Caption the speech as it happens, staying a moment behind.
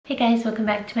Hey guys, welcome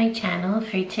back to my channel.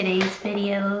 For today's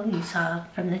video, you saw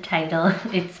from the title,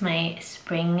 it's my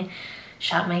spring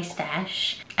Shop My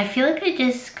Stash. I feel like I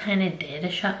just kind of did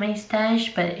a Shop My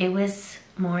Stash, but it was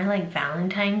more like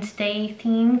Valentine's Day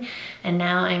theme, and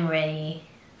now I'm ready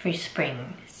for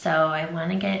spring. So I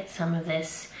want to get some of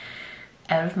this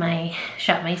out of my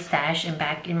Shop My Stash and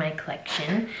back in my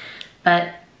collection.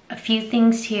 But a few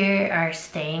things here are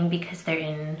staying because they're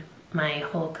in my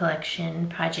whole collection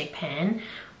project pan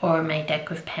or my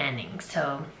deck of panning.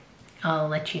 So I'll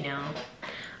let you know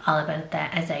all about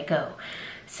that as I go.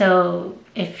 So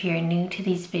if you're new to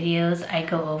these videos, I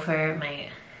go over my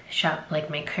shop,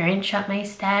 like my current Shop My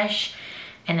Stash,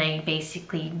 and I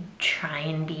basically try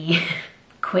and be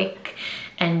quick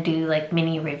and do like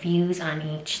mini reviews on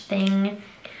each thing.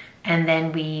 And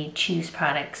then we choose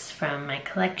products from my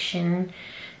collection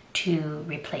to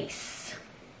replace.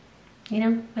 You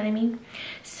know what I mean?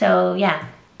 So yeah,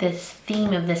 this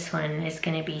theme of this one is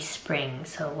going to be spring,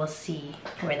 so we'll see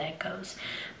where that goes.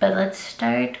 But let's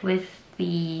start with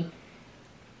the,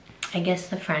 I guess,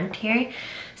 the front here.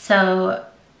 So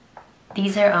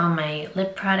these are all my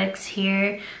lip products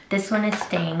here. This one is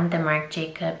staying, the Marc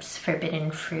Jacobs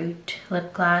Forbidden Fruit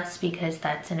lip gloss, because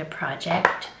that's in a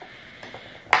project.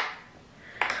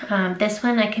 This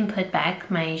one I can put back,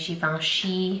 my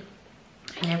Givenchy,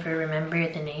 I never remember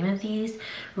the name of these,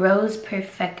 Rose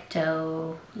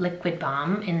Perfecto Liquid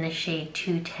Balm in the shade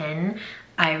 210.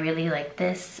 I really like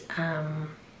this.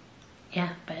 Yeah,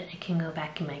 but it can go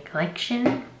back in my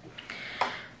collection.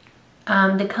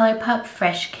 The Colourpop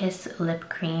Fresh Kiss Lip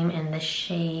Cream in the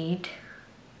shade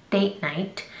Date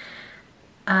Night.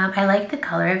 I like the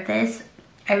color of this.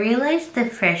 I realized the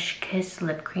Fresh Kiss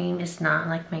lip cream is not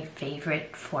like my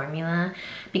favorite formula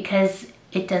because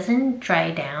it doesn't dry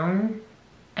down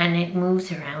and it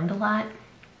moves around a lot.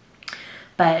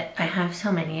 But I have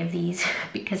so many of these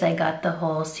because I got the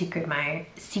whole Secret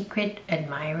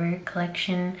Admirer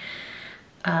collection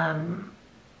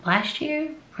last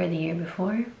year or the year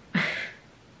before.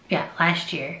 Yeah,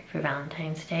 last year for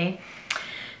Valentine's Day.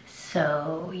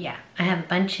 So yeah, I have a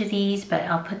bunch of these, but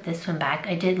I'll put this one back.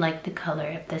 I did like the color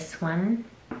of this one.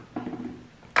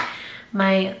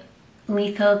 My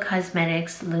Lethal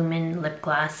Cosmetics Lumen Lip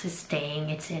Gloss is staying.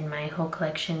 It's in my whole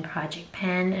collection project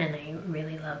pan, and I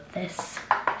really love this.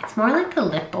 It's more like a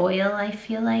lip oil, I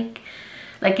feel like.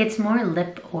 Like it's more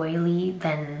lip oily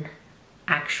than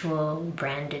actual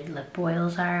branded lip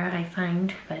oils are, I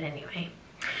find. But anyway.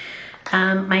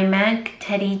 My MAC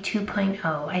Teddy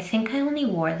 2.0, I think I only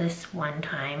wore this one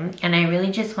time, and I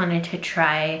really just wanted to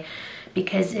try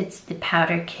because it's the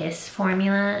Powder Kiss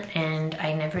formula, and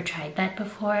I never tried that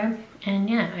before, and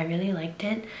yeah, I really liked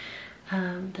it.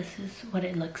 This is what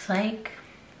it looks like,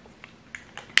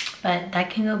 but that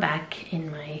can go back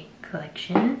in my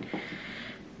collection.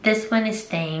 This one is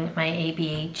staying, my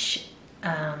ABH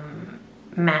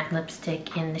matte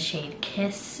lipstick in the shade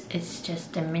Kiss. It's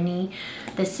just a mini.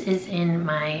 This is in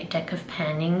my deck of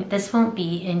panning. This won't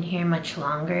be in here much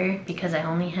longer because I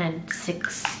only had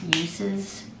 6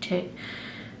 uses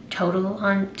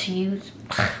total to use.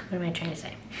 What am I trying to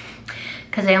say?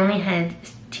 Because I only had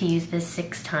to use this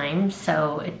 6 times,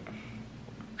 so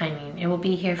I mean, it will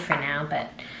be here for now, but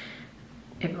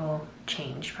it will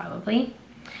change probably.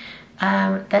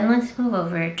 Then let's move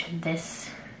over to this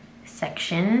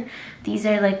section. These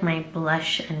are like my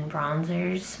blush and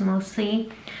bronzers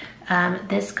mostly.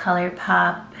 This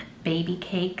Colourpop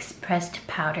Babycakes Pressed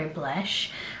Powder Blush.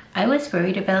 I was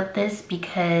worried about this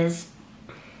because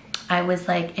I was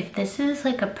like, if this is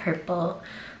like a purple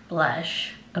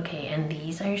blush, okay, and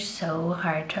these are so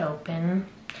hard to open.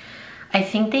 I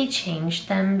think they changed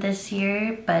them this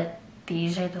year, but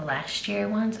these are the last year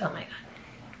ones. Oh my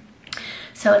god.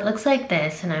 So it looks like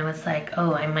this, and I was like,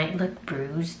 oh, I might look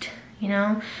bruised, you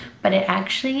know, but it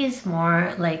actually is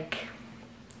more like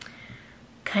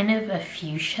kind of a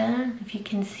fuchsia, if you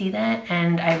can see that,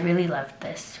 and I really loved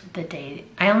this the day.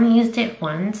 I only used it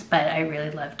once, but I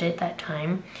really loved it that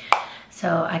time.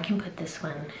 So I can put this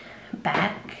one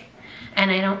back,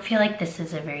 and I don't feel like this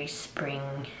is a very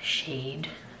spring shade,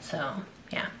 so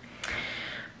yeah.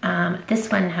 This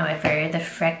one, however, the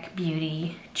Freck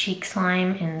Beauty Cheek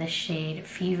Slime in the shade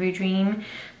Fever Dream.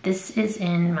 This is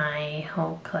in my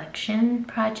whole collection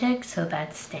project, so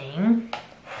that's staying.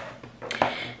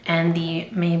 And the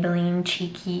Maybelline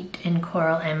Cheek Heat in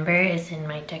Coral Ember is in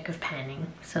my deck of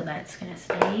panning, so that's gonna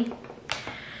stay.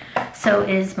 So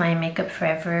is my Makeup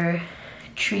Forever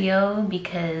Trio,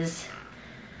 because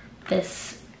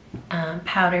this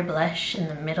powder blush in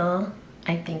the middle,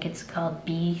 I think it's called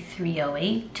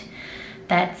B308.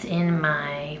 That's in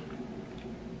my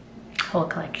whole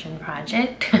collection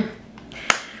project.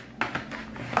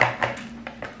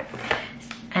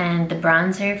 And the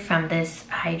bronzer from this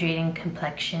Hydrating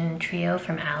Complexion Trio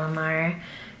from Alamar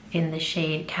in the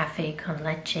shade Café con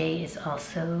Leche is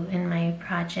also in my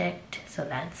project, so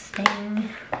that's staying.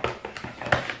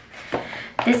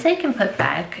 This I can put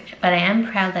back, but I am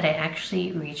proud that I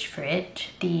actually reached for it.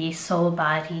 The Soul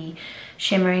Body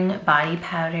Shimmering Body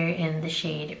Powder in the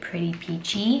shade Pretty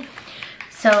Peachy.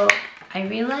 So I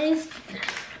realized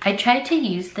I tried to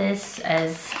use this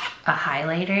as a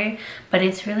highlighter, but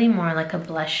it's really more like a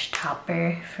blush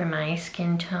topper for my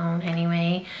skin tone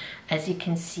anyway. As you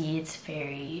can see, it's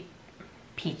very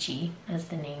peachy, as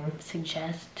the name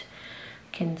suggests.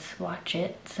 You can swatch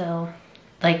it. So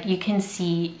like you can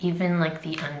see even like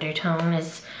the undertone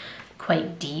is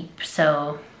quite deep.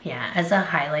 So yeah, as a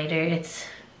highlighter, it's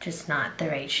just not the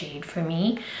right shade for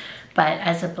me. But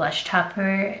as a blush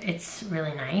topper, it's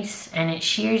really nice and it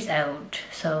shears out.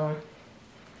 So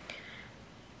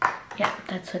yeah,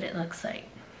 that's what it looks like.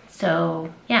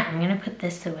 So yeah, I'm gonna put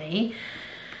this away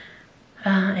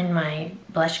in my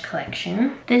blush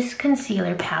collection. This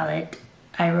concealer palette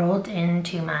I rolled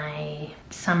into my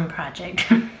Sum project.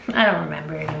 I don't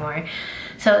remember anymore.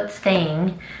 So it's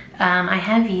staying. I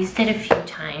have used it a few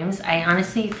times. I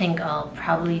honestly think I'll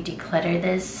probably declutter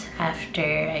this after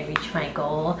I reach my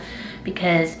goal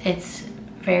because it's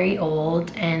very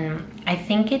old and I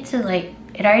think it's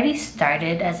it already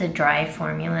started as a dry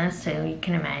formula, so you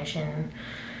can imagine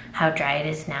how dry it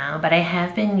is now. But I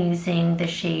have been using the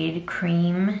shade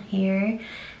Creme here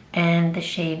and the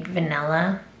shade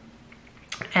Vanilla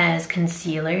as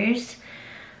concealers.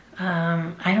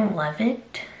 I don't love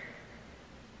it,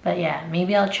 but yeah,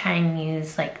 maybe I'll try and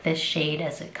use like this shade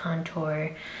as a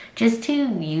contour just to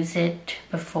use it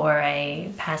before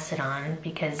I pass it on,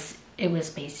 because it was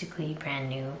basically brand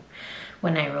new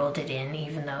when I rolled it in,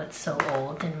 even though it's so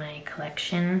old in my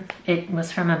collection. It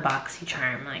was from a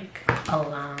BoxyCharm like a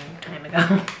long time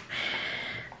ago.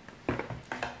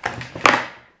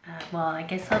 Well, I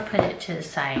guess I'll put it to the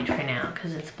side for now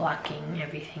because it's blocking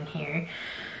everything here.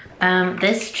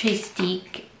 This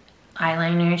Tristique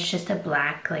eyeliner is just a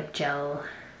black like gel,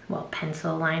 well,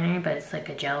 pencil liner, but it's like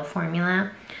a gel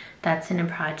formula. That's in a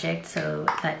project, so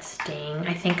that's staying.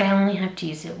 I think I only have to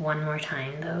use it one more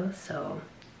time though, so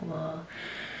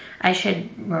I should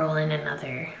roll in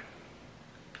another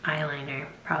eyeliner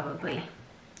probably.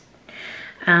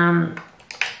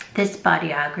 This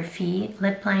Bodyography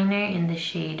lip liner in the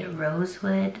shade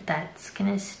Rosewood, that's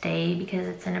gonna stay because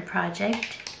it's in a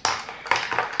project.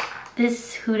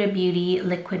 This Huda Beauty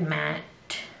Liquid Matte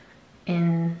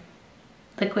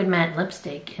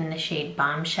lipstick in the shade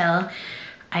Bombshell.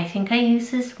 I think I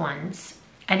used this once.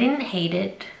 I didn't hate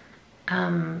it,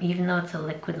 even though it's a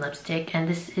liquid lipstick, and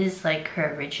this is like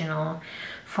her original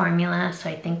formula, so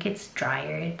I think it's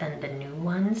drier than the new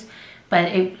ones,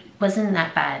 but it wasn't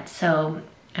that bad, so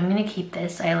I'm gonna keep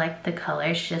this. I like the color.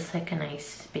 It's just like a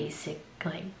nice basic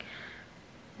like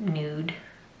nude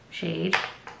shade.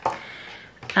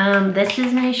 This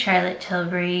is my Charlotte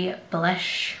Tilbury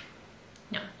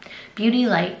Beauty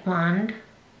Light Wand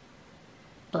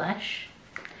blush.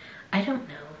 I don't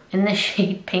know, in the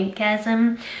shade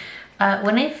Pinkgasm.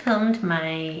 When I filmed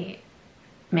my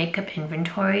makeup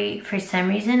inventory, for some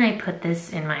reason I put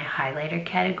this in my highlighter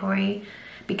category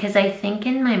because I think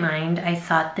in my mind I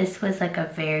thought this was like a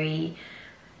very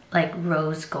like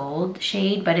rose gold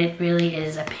shade, but it really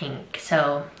is a pink.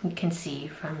 So you can see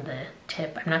from the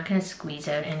tip, I'm not gonna squeeze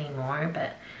out anymore,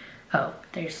 but oh,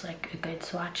 there's like a good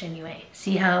swatch anyway.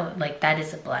 See how like that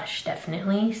is a blush,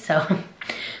 definitely. So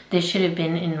this should have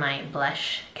been in my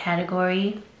blush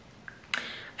category.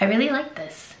 I really like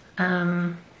this.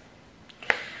 I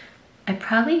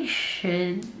probably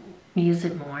should use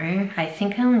it more. I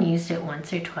think I only used it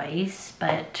once or twice,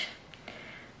 but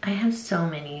I have so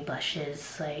many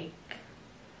blushes, like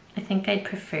I think I'd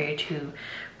prefer to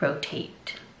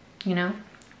rotate, you know?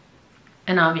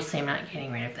 And obviously I'm not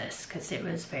getting rid of this because it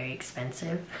was very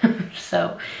expensive.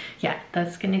 So yeah,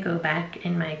 that's gonna go back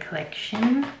in my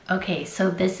collection. Okay, so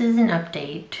this is an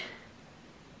update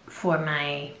for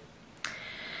my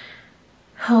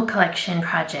whole collection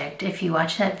project. If you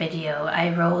watch that video, I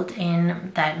rolled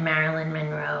in that Marilyn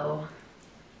Monroe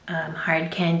hard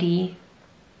candy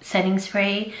setting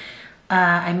spray.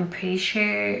 I'm pretty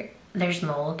sure there's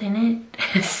mold in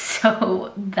it,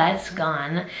 so that's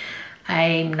gone.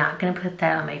 I'm not gonna put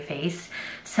that on my face.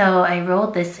 So I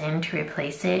rolled this in to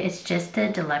replace it. It's just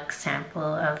a deluxe sample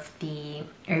of the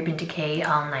Urban Decay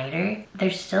All Nighter.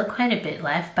 There's still quite a bit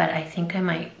left, but I think I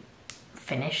might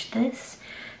finish this.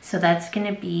 So that's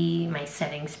gonna be my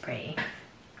setting spray.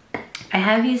 I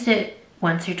have used it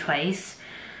once or twice.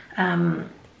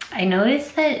 I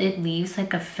noticed that it leaves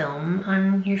like a film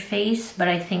on your face, but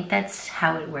I think that's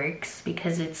how it works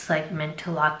because it's like meant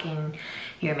to lock in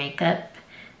your makeup.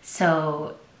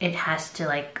 So it has to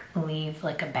like leave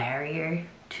like a barrier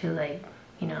to like,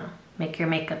 you know, make your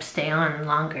makeup stay on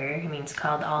longer. I mean, it's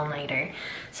called all-nighter,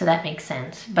 so that makes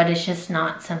sense. But it's just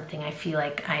not something I feel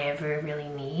like I ever really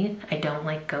need. I don't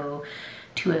like go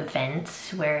to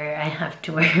events where I have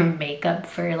to wear makeup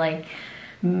for like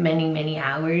many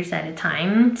hours at a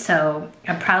time. So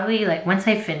I probably, like, once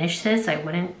I finish this, I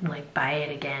wouldn't like buy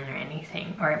it again or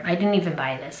anything. Or I didn't even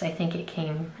buy this. I think it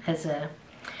came as a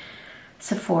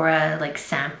Sephora like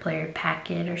sampler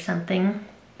packet or something.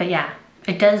 But yeah,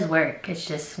 it does work. It's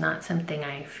just not something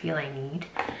I feel I need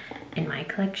in my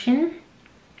collection.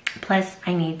 Plus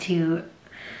I need to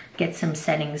get some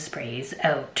setting sprays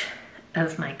out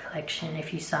of my collection.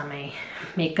 If you saw my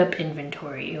makeup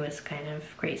inventory, it was kind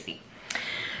of crazy.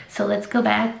 So let's go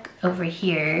back over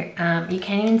here. You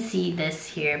can't even see this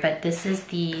here, but this is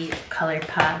the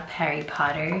Colourpop Harry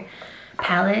Potter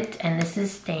palette, and this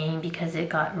is staying because it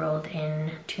got rolled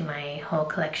in to my whole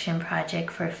collection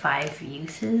project for 5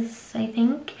 uses, I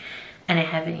think, and I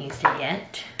haven't used it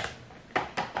yet.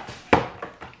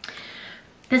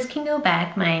 This can go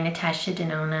back, my Natasha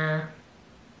Denona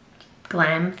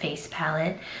Glam face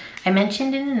palette. I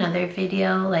mentioned in another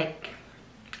video, like,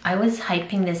 I was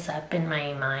hyping this up in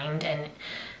my mind and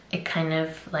it kind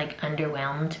of like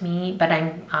underwhelmed me, but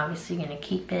I'm obviously gonna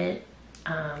keep it.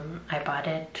 I bought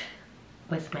it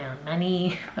with my own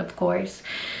money, of course,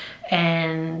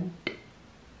 and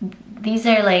these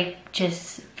are like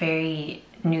just very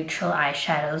neutral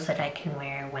eyeshadows that I can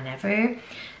wear whenever,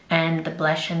 and the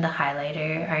blush and the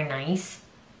highlighter are nice.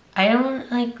 I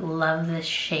don't like love this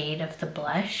shade of the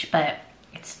blush, but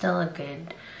it's still a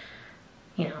good,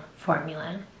 you know,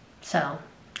 formula. So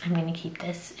I'm gonna keep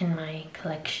this in my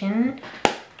collection,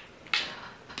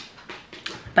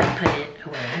 but put it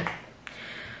away.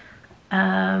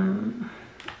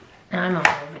 Now I'm all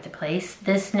over the place.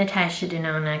 This Natasha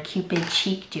Denona Cupid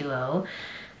Cheek Duo,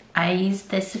 I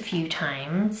used this a few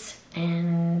times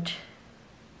and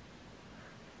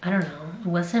I don't know, it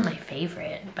wasn't my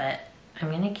favorite, but I'm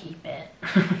gonna keep it.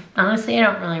 Honestly, I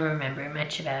don't really remember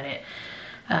much about it.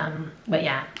 But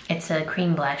yeah, it's a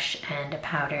cream blush and a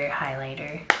powder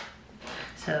highlighter.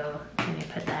 So I'm gonna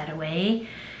put that away.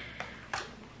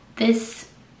 This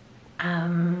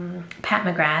Pat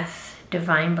McGrath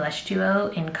Divine Blush Duo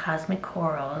in Cosmic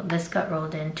Coral. This got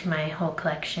rolled into my whole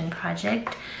collection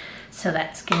project, so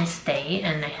that's gonna stay,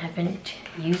 and I haven't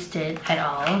used it at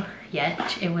all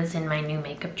yet. It was in my new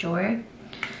makeup drawer.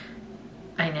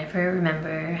 I never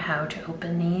remember how to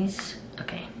open these.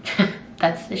 Okay.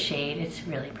 That's the shade. It's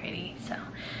really pretty. So,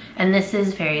 and this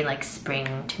is very like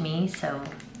spring to me, so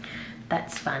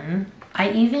that's fun.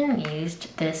 I even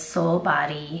used this Soul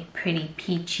Body Pretty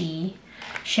Peachy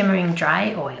Shimmering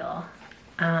Dry Oil.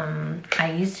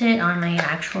 I used it on my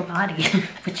actual body,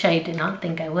 which I did not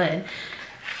think I would.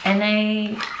 And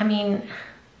I mean,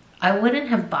 I wouldn't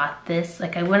have bought this.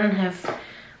 Like, I wouldn't have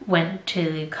went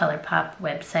to the Colourpop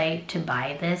website to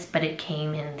buy this, but it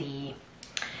came in the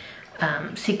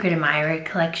Secret Admirer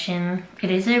collection.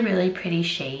 It is a really pretty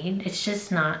shade. It's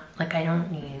just not, like, I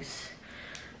don't use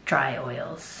dry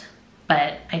oils,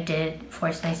 but I did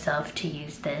force myself to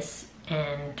use this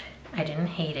and I didn't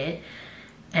hate it.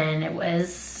 And it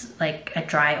was like a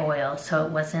dry oil, so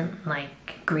it wasn't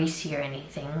like greasy or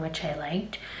anything, which I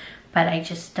liked, but I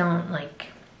just don't like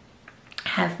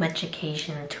have much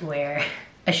occasion to wear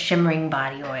a shimmering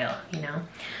body oil, you know?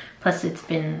 Plus it's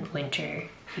been winter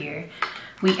here.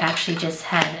 We actually just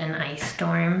had an ice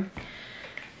storm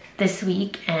this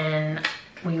week and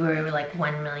we were like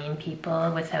 1 million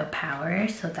people without power,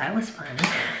 so that was fun.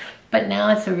 But now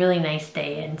it's a really nice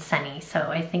day and sunny, so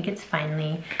I think it's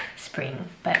finally spring.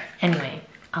 But anyway,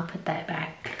 I'll put that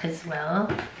back as well.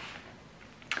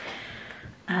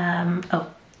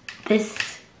 Oh,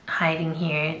 this hiding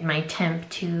here, my Temp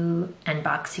 2 and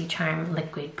BoxyCharm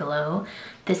Liquid Glow.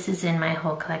 This is in my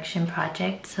whole collection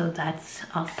project, so that's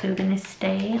also gonna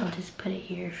stay. I'll just put it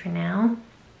here for now.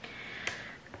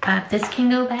 This can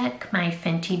go back, my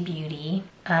Fenty Beauty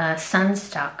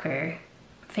Sunstalker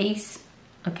Face,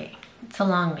 okay, it's a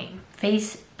long name,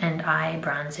 Face and Eye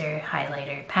Bronzer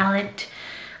Highlighter Palette.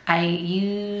 I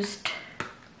used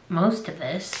most of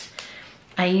this.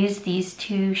 I used these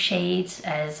two shades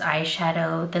as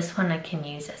eyeshadow. This one I can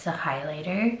use as a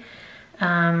highlighter.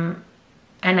 And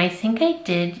I think I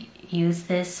did use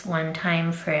this one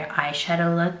time for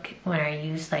eyeshadow look when I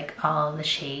used like all the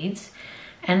shades.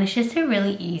 And it's just a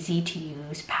really easy to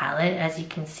use palette. As you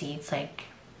can see, it's like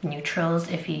neutrals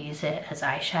if you use it as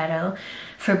eyeshadow.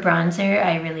 For bronzer,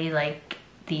 I really like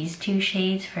these two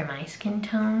shades for my skin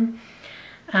tone.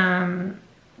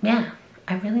 Yeah,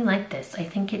 I really like this. I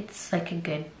think it's like a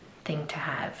good thing to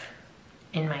have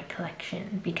in my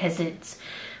collection because it's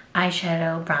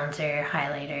eyeshadow, bronzer,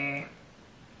 highlighter,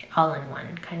 all in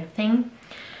one kind of thing.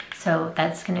 So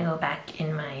that's gonna go back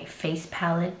in my face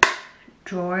palette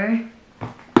drawer.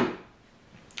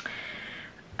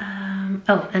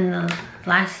 Oh, and the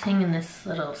last thing in this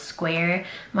little square,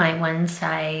 my One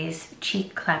Size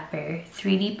Cheek Clapper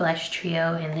 3D Blush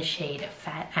Trio in the shade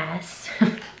Fat Ass.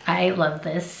 I love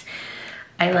this.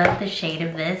 I love the shade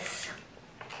of this.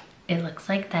 It looks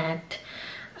like that.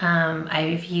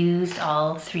 I've used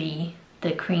all three,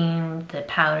 the cream, the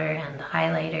powder, and the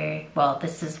highlighter. Well,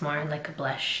 this is more like a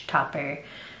blush topper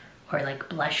or like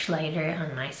blush lighter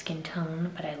on my skin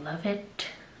tone, but I love it.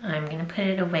 I'm gonna put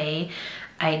it away.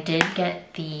 I did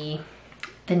get the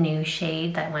new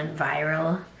shade that went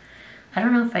viral. I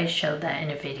don't know if I showed that in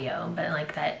a video, but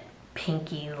like that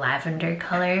pinky lavender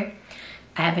color.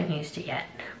 I haven't used it yet,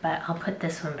 but I'll put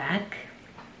this one back.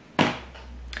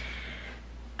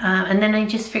 And then I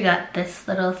just forgot this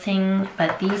little thing,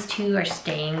 but these two are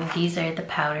staying. These are the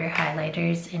powder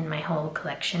highlighters in my whole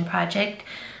collection project.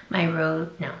 My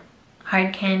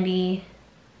Hard Candy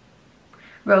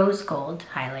Rose Gold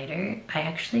highlighter. I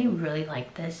actually really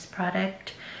like this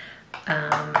product.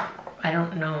 I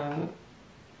don't know.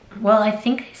 Well, I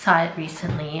think I saw it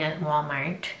recently at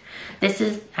Walmart. This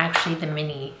is actually the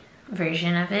mini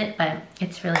version of it, but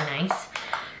it's really nice.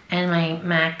 And my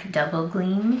MAC Double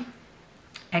Gleam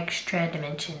Extra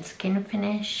Dimension Skin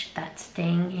Finish, that's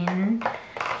staying in.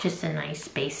 Just a nice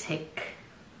basic,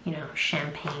 you know,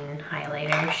 champagne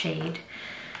highlighter shade.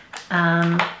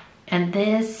 And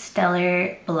this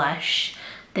Stellar Blush,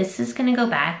 this is gonna go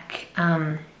back.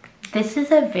 This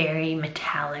is a very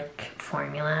metallic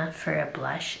formula for a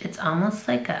blush. It's almost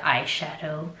like an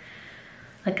eyeshadow,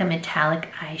 like a metallic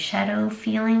eyeshadow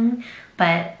feeling,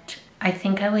 but I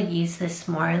think I would use this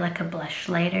more like a blush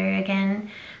lighter again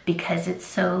because it's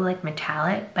so like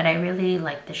metallic, but I really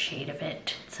like the shade of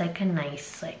it. It's like a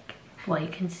nice, like, well, you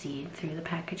can see it through the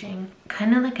packaging.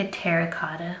 Kind of like a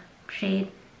terracotta shade,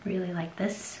 really like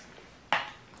this.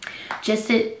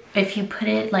 Just if you put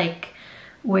it like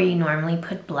where you normally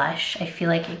put blush, I feel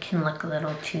like it can look a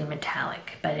little too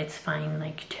metallic, but it's fine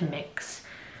like to mix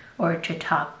or to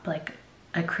top like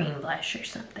a cream blush or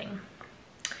something.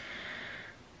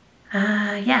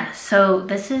 Yeah, so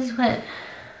this is what,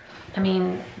 I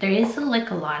mean, there is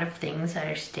like a lot of things that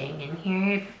are staying in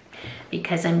here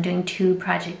because I'm doing 2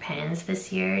 project pans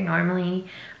this year. Normally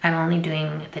I'm only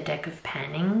doing the deck of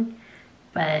panning,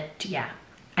 but yeah,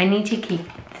 I need to keep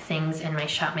things in my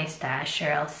Shop My Stash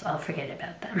or else I'll forget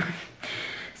about them.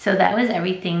 So that was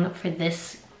everything for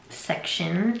this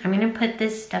section. I'm gonna put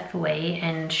this stuff away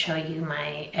and show you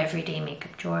my everyday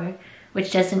makeup drawer,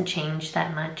 which doesn't change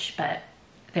that much, but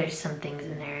there's some things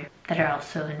in there that are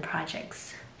also in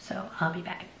projects. So I'll be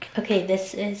back. Okay,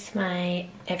 this is my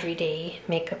everyday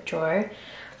makeup drawer.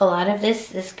 A lot of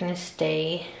this is gonna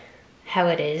stay how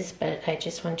it is, but I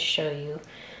just want to show you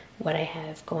what I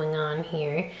have going on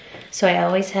here. So I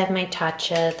always have my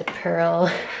Tatcha, the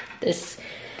Pearl, this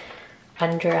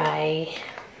under eye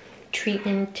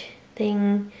treatment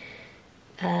thing.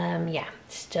 Yeah,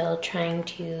 still trying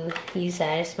to use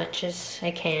that as much as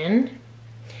I can.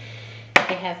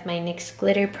 I have my NYX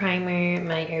Glitter Primer,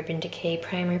 my Urban Decay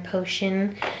Primer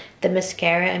Potion. The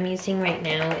mascara I'm using right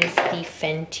now is the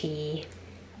Fenty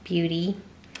Beauty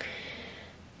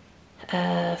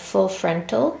Full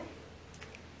Frontal.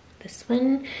 This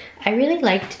one, I really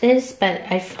liked this, but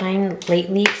I find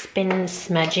lately it's been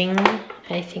smudging.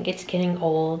 I think it's getting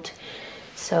old.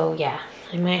 So yeah,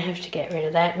 I might have to get rid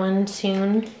of that one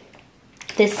soon.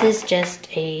 This is just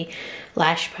a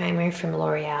lash primer from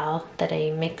L'Oreal that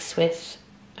I mix with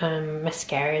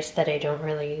mascaras that I don't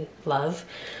really love.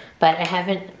 But I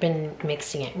haven't been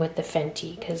mixing it with the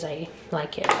Fenty because I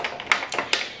like it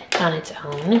on its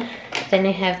own. Then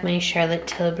I have my Charlotte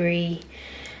Tilbury,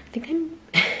 I think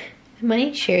am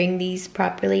I sharing these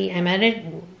properly? I'm at a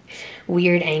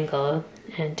weird angle,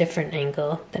 a different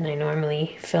angle than I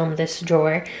normally film this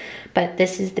drawer. But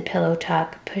this is the Pillow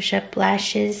Talk Push-Up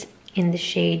Lashes in the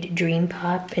shade Dream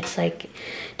Pop. It's like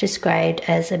described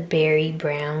as a berry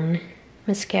brown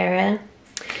mascara.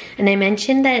 And I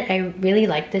mentioned that I really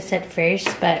like this at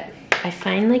first, but I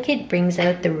find like it brings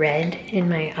out the red in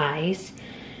my eyes,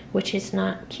 which is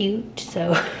not cute.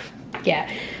 So yeah.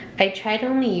 I try to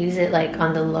only use it like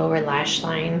on the lower lash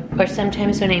line, or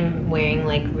sometimes when I'm wearing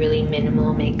like really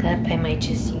minimal makeup, I might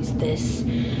just use this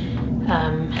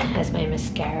as my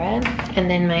mascara. And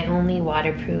then my only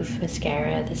waterproof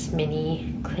mascara, this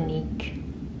mini Clinique,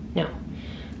 no,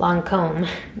 Lancome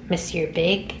Monsieur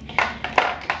Big.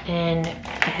 And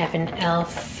I have an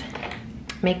e.l.f.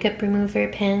 makeup remover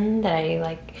pen that I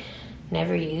like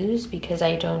never use because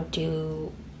I don't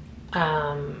do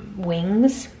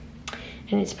wings.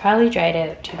 And it's probably dried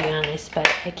out, to be honest,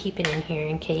 but I keep it in here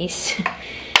in case.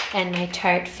 And my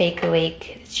Tarte Fake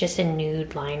Awake, it's just a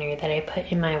nude liner that I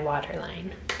put in my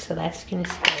waterline. So that's gonna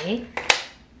stay.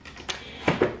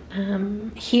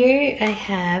 Here I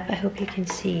have, I hope you can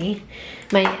see,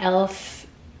 my e.l.f.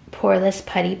 Poreless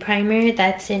Putty Primer.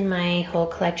 That's in my whole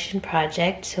collection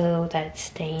project, so that's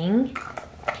staying.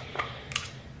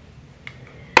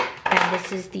 And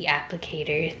this is the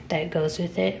applicator that goes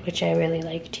with it, which I really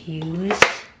like to use.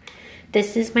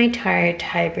 This is my Tarte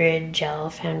Hybrid Gel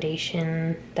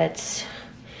Foundation that's,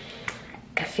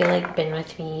 I feel like, been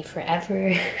with me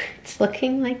forever. It's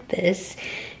looking like this.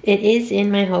 It is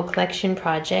in my whole collection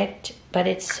project, but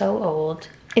it's so old.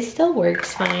 It still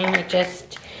works fine. It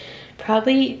just,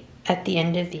 probably at the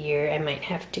end of the year, I might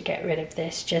have to get rid of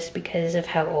this just because of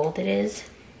how old it is.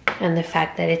 And the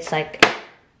fact that it's like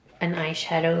an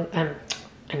eyeshadow,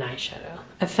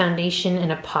 a foundation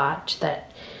in a pot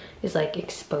that is like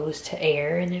exposed to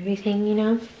air and everything, you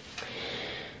know.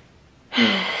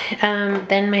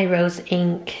 Then my Rose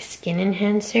Ink Skin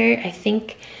Enhancer. I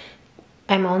think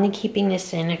I'm only keeping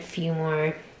this in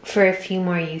for a few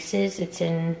more uses. It's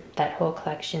in that whole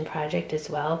collection project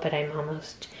as well, but I'm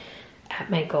almost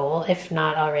at my goal, if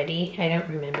not already. I don't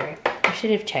remember. I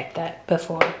should have checked that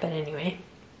before, but anyway.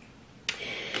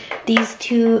 These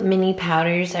two mini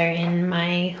powders are in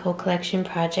my whole collection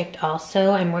project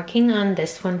also. I'm working on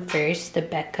this one first, the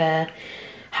Becca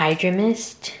Hydra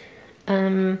Mist.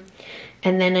 And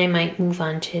then I might move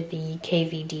on to the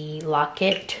KVD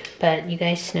Locket. But you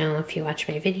guys know, if you watch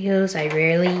my videos, I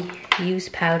rarely use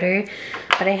powder.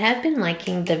 But I have been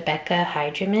liking the Becca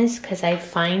Hydra Mist because I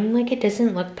find like it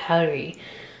doesn't look powdery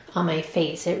on my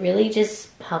face. It really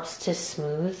just helps to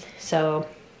smooth. So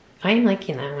I'm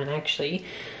liking that one actually.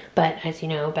 But as you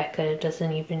know, Becca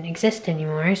doesn't even exist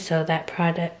anymore, so that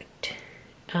product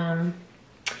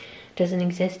doesn't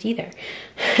exist either.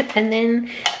 And then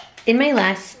in my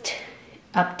last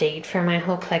update for my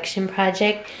whole collection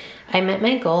project, I met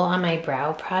my goal on my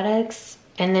brow products,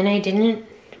 and then I didn't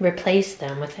replace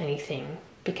them with anything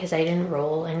because I didn't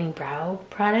roll any brow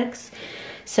products.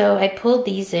 So I pulled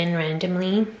these in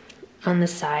randomly on the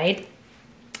side.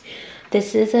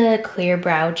 This is a clear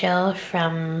brow gel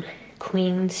from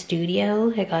Queen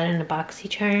Studio. I got it in a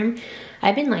BoxyCharm.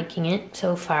 I've been liking it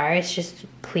so far. It's just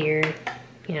clear,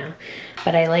 you know,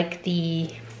 but I like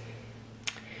the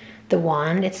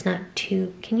wand. It's not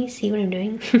too, can you see what I'm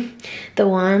doing? The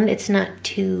wand, it's not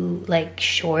too like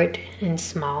short and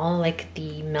small like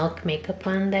the Milk makeup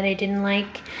one that I didn't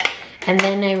like. And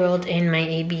then I rolled in my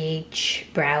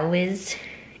ABH Brow Wiz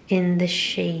in the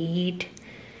shade,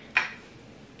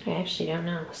 I actually don't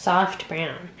know, Soft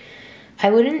Brown. I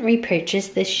wouldn't repurchase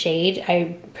this shade.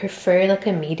 I prefer like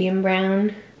a medium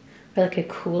brown or like a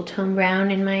cool tone brown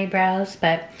in my brows,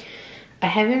 but I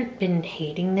haven't been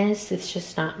hating this. It's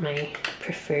just not my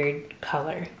preferred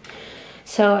color.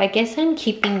 So I guess I'm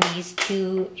keeping these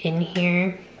two in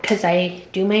here because I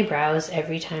do my brows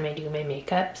every time I do my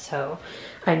makeup, so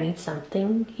I need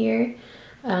something here.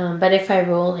 But if I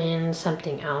roll in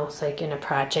something else, like in a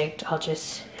project, I'll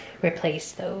just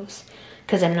replace those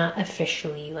because I'm not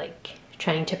officially like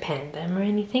trying to pan them or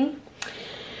anything.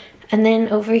 And then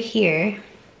over here,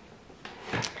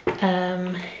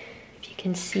 if you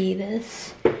can see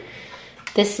this,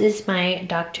 this is my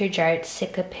Dr. Jart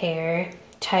Cicapair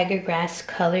Tiger Grass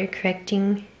Color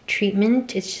Correcting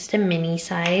Treatment. It's just a mini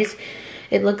size.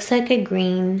 It looks like a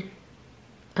green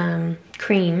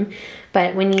cream,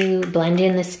 but when you blend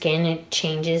in the skin, it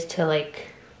changes to like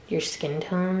your skin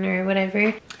tone or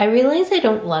whatever. I realize I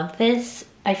don't love this.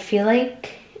 I feel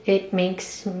like it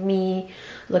makes me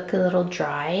look a little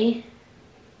dry.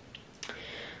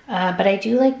 But I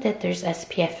do like that there's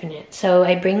SPF in it. So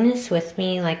I bring this with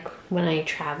me like when I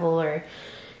travel or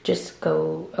just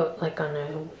go like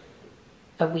on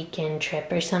a weekend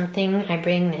trip or something. I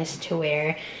bring this to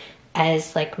wear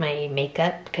as like my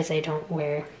makeup because I don't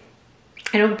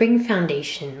bring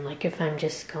foundation like if I'm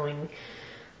just going,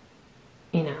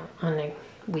 you know, on a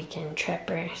weekend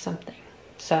trip or something.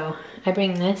 So I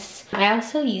bring this. I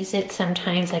also use it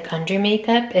sometimes like under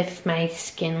makeup if my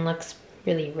skin looks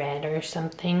really red or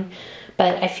something,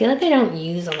 but I feel like I don't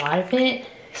use a lot of it,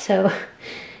 so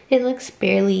it looks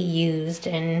barely used,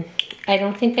 and I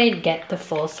don't think I'd get the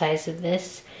full size of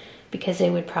this because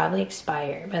it would probably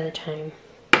expire by the time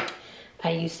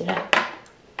I used it up.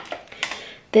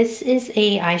 This is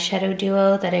a eyeshadow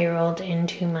duo that I rolled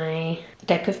into my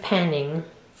deck of panning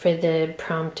for the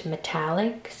prompt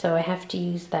metallic. So I have to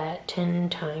use that 10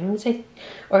 times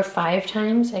or 5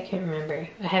 times. I can't remember.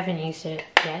 I haven't used it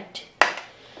yet.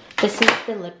 This is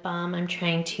the lip balm. I'm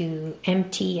trying to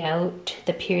empty out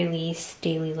the Purlisse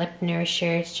Daily Lip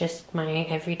Nourisher. It's just my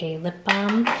everyday lip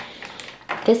balm.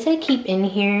 This I keep in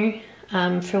here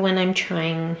for when I'm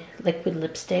trying liquid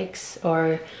lipsticks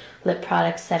or lip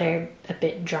products that are a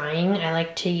bit drying. I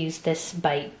like to use this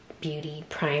Bite Beauty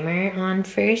primer on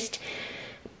first.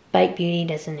 Bite Beauty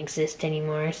doesn't exist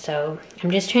anymore, so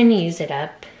I'm just trying to use it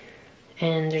up.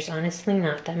 And there's honestly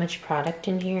not that much product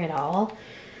in here at all.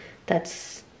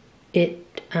 That's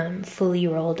it fully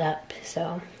rolled up.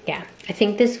 So yeah, I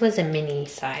think this was a mini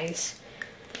size.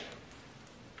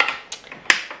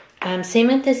 Same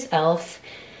with this e.l.f.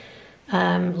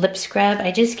 Lip scrub.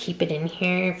 I just keep it in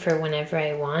here for whenever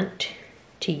I want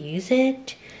to use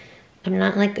it. I'm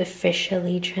not like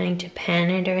officially trying to pan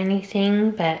it or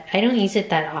anything, but I don't use it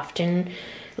that often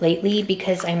lately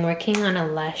because I'm working on a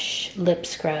Lush lip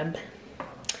scrub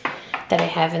that I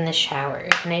have in the shower,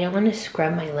 and I don't want to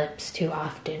scrub my lips too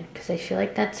often because I feel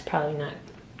like that's probably not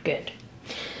good,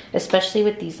 especially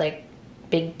with these like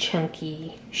big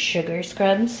chunky sugar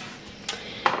scrubs.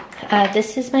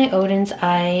 This is my Oden's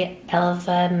Eye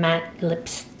Elva Matte Lip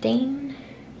Stain.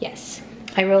 Yes,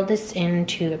 I rolled this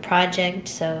into a project,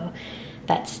 so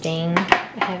that's staying.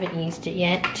 I haven't used it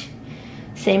yet.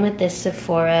 Same with this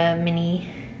Sephora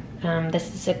mini.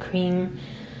 This is a cream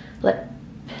lip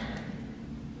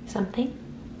something.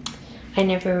 I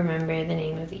never remember the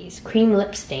name of these. Cream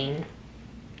lip stain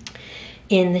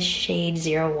in the shade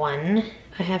 01.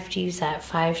 I have to use that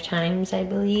 5 times, I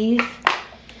believe.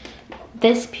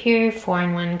 This Pure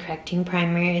 4-in-1 correcting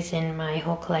primer is in my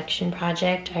whole collection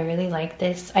project. I really like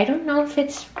this. I don't know if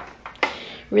it's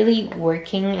really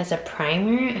working as a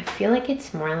primer. I feel like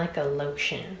it's more like a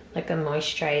lotion, like a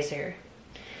moisturizer,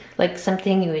 like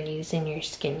something you would use in your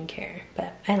skincare,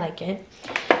 but I like it.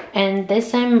 And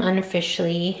this I'm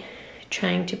unofficially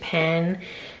trying to pan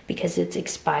because it's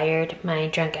expired, my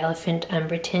Drunk Elephant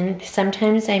Umber Tint.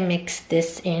 Sometimes I mix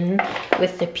this in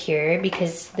with the Pure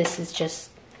because this is just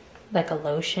like a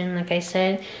lotion, like I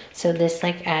said. So this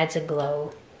like adds a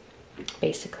glow,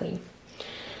 basically.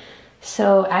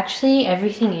 So actually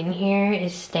everything in here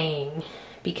is staying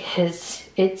because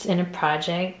it's in a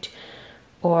project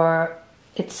or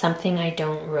it's something I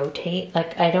don't rotate.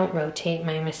 Like I don't rotate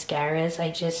my mascaras.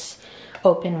 I just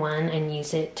open one and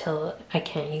use it till I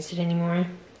can't use it anymore.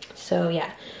 So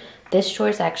yeah, this drawer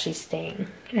is actually staying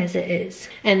as it is.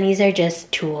 And these are just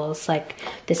tools. Like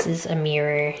this is a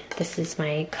mirror. This is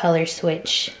my color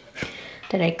switch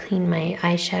that I clean my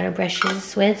eyeshadow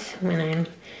brushes with when I'm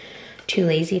too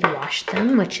lazy to wash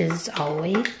them, which is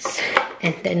always.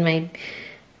 And then my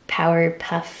Power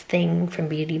Puff thing from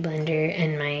Beauty Blender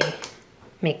and my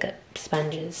makeup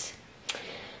sponges.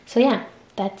 So yeah,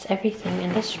 that's everything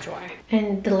in this drawer.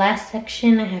 And the last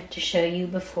section I have to show you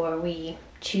before we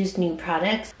choose new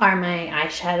products are my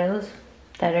eyeshadows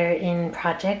that are in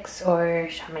projects or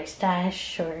Shop My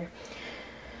Stash, or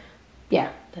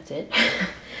yeah, that's it.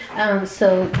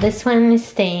 So this one is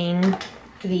staying,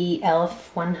 the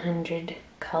e.l.f. 100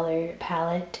 color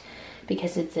palette,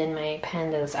 because it's in my Pan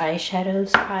Those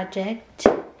Eyeshadows project.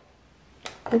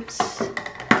 Oops.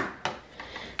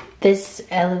 This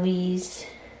Eloise,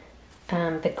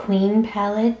 the Queen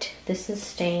palette, this is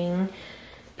staying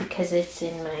because it's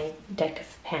in my deck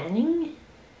of panning.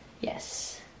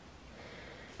 Yes.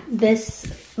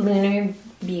 This Lunar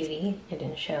Beauty, I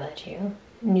didn't show that to you,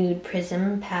 Nude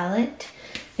Prism palette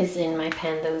is in my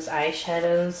Pan Those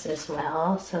Eyeshadows as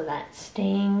well, so that's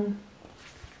staying.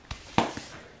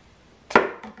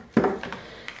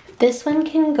 This one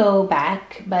can go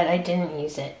back, but I didn't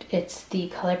use it. It's the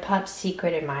Colourpop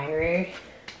Secret Admirer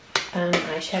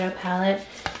eyeshadow palette.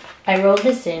 I rolled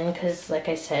this in because, like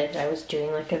I said, I was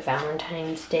doing like a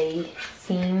Valentine's Day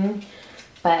theme,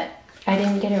 but I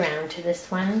didn't get around to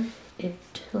this one. It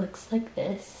looks like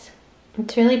this.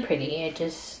 It's really pretty. I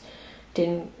just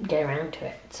didn't get around to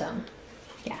it. So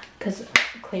yeah, because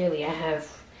clearly I have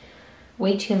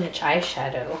way too much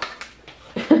eyeshadow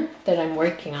that I'm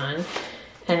working on,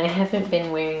 and I haven't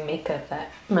been wearing makeup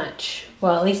that much.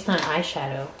 Well, at least not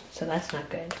eyeshadow, so that's not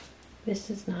good.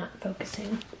 This is not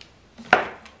focusing.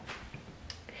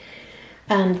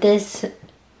 This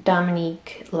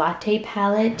Dominique Latte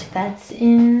palette, that's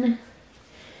in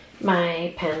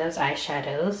my Pan Those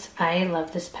Eyeshadows. I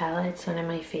love this palette. It's one of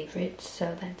my favorites,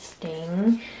 so that's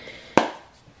staying.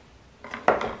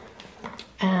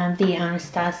 The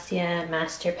Anastasia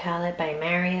Master Palette by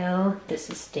Mario. This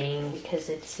is staying because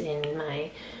it's in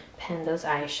my Pando's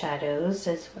eyeshadows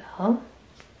as well.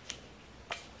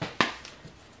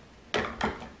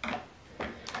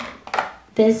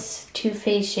 This Too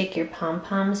Faced Shake Your Pom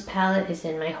Poms palette is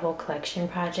in my whole collection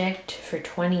project for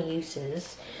 20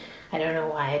 uses. I don't know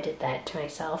why I did that to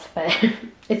myself, but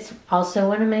it's also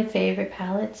one of my favorite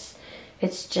palettes.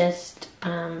 It's just,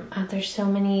 there's so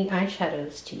many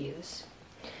eyeshadows to use.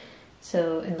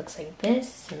 So it looks like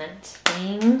this, and that's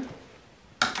staying.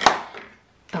 Oh,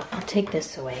 I'll take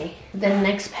this away. The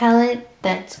next palette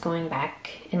that's going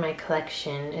back in my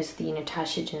collection is the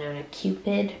Natasha Denona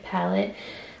Cupid palette.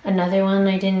 Another one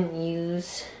I didn't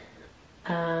use,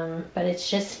 but it's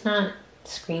just not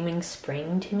screaming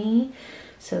spring to me.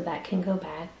 So that can go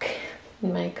back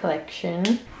in my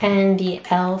collection. And the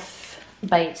e.l.f.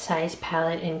 Bite Size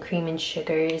palette in Cream and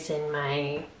Sugar is in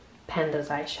my Pando's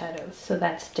eyeshadows. So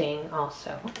that's staying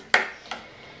also.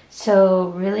 So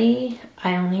really,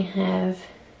 I only have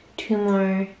 2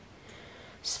 more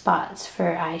spots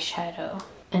for eyeshadow.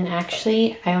 And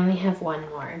actually, I only have 1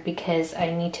 more because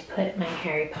I need to put my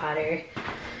Harry Potter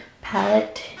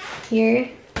palette here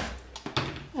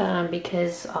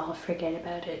because I'll forget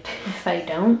about it if I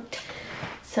don't.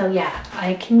 So yeah,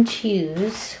 I can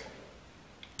choose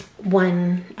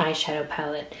 1 eyeshadow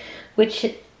palette,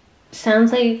 which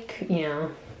sounds like, you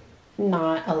know,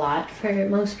 not a lot for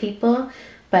most people,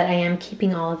 but I am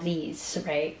keeping all of these,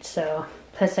 right? So,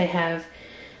 plus I have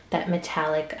that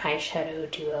metallic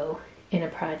eyeshadow duo in a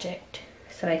project.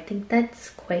 So I think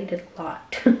that's quite a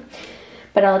lot.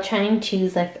 But I'll try and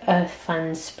choose like a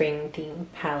fun spring theme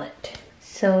palette.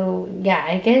 So yeah,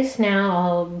 I guess now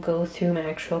I'll go through my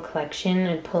actual collection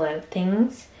and pull out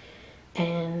things,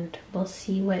 and we'll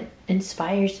see what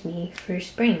inspires me for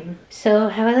spring. So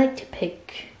how I like to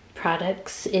pick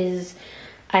products is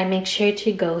I make sure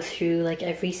to go through like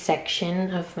every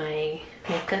section of my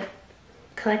makeup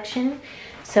collection.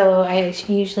 So I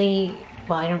usually,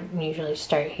 well, I don't usually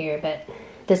start here, but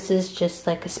this is just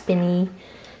like a spinny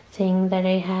thing that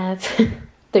I have.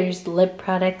 There's lip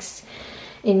products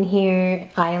in here,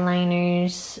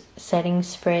 eyeliners, setting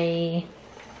spray,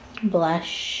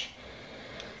 blush.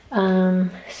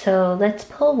 So let's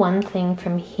pull one thing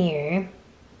from here.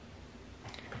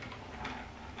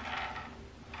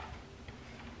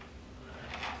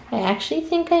 I actually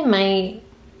think I might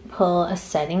pull a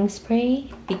setting spray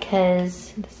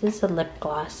because this is a lip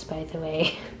gloss, by the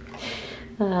way.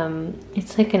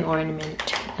 It's like an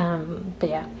ornament, but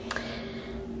yeah.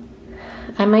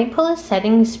 I might pull a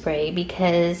setting spray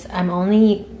because I'm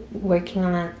only working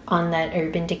on that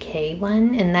Urban Decay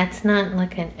one, and that's not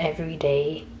like an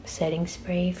everyday setting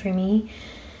spray for me.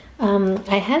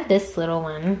 I have this little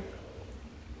one,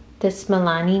 this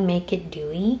Milani Make It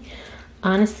Dewy.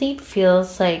 Honestly, it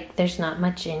feels like there's not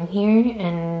much in here,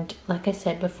 and like I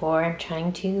said before, I'm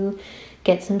trying to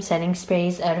get some setting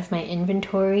sprays out of my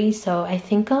inventory, so I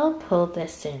think I'll pull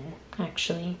this in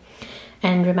actually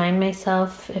and remind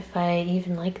myself if I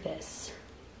even like this.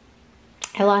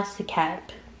 I lost the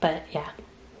cap, but yeah.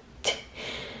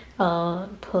 I'll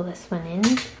pull this one in.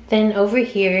 Then over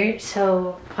here,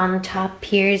 so on top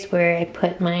here is where I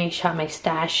put my Shop My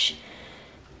Stash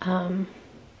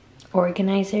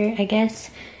organizer, I guess.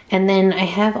 And then I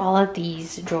have all of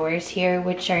these drawers here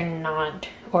which are not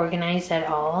organized at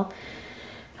all.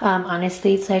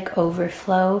 Honestly, it's like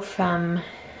overflow from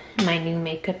my new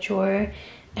makeup drawer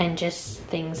and just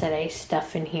things that I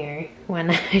stuff in here when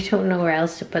I don't know where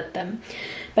else to put them.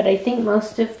 But I think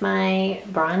most of my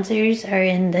bronzers are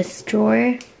in this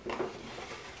drawer.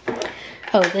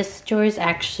 Oh, this drawer is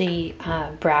actually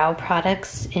brow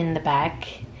products in the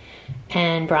back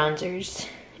and bronzers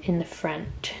in the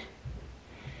front.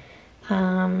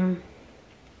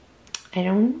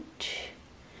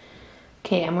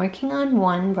 Okay, I'm working on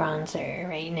one bronzer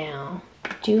right now.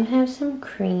 I do have some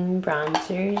cream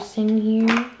bronzers in here.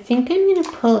 I think I'm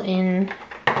gonna pull in,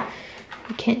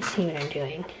 you can't see what I'm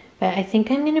doing, but I think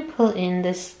I'm gonna pull in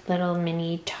this little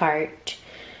mini Tarte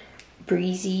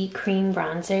Breezy cream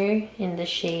bronzer in the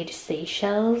shade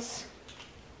Seychelles.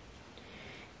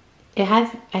 I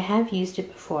have used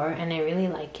it before and I really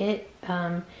like it.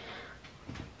 I'm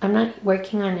not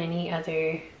working on any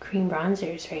other cream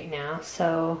bronzers right now,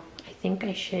 so I think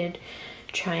I should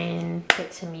try and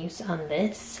put some use on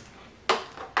this.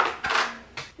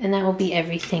 And that will be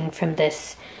everything from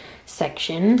this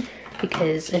section,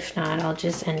 because if not, I'll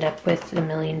just end up with a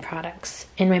million products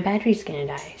and my battery's gonna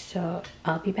die, so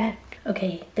I'll be back.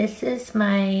 Okay, this is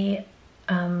my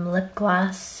lip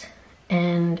gloss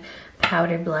and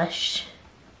powder blush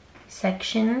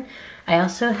section. I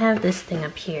also have this thing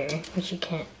up here, which you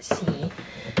can't see,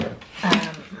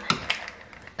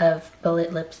 of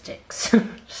bullet lipsticks.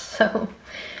 So,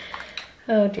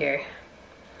 oh dear.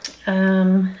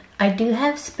 I do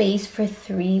have space for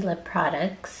 3 lip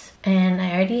products, and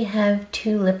I already have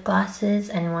 2 lip glosses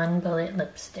and 1 bullet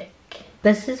lipstick.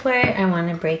 This is where I want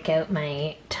to break out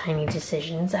my Tiny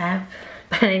Decisions app,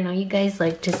 but I know you guys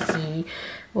like to see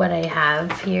what I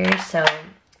have here, so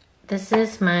this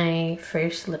is my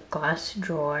first lip gloss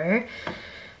drawer.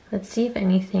 Let's see if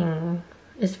anything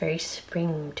is very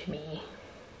spring to me.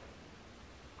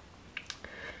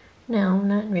 No,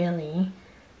 not really.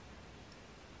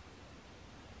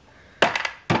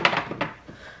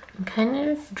 I'm kind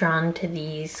of drawn to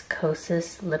these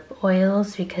Kosas lip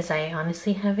oils because I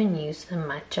honestly haven't used them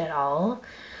much at all,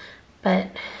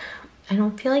 but I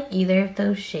don't feel like either of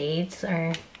those shades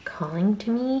are calling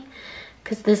to me,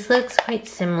 because this looks quite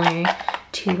similar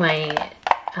to my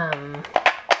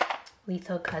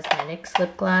Lethal Cosmetics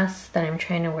lip gloss that I'm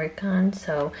trying to work on,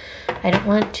 so I don't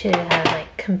want to have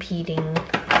like competing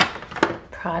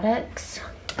products.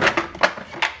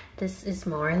 This is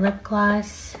more lip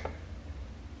gloss.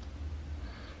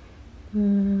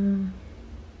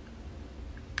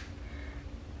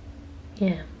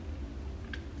 Yeah,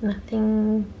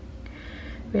 nothing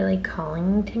really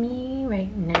calling to me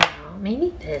right now.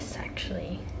 Maybe this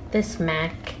actually. This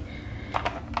MAC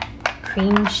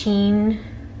Cream Sheen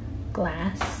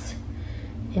Glass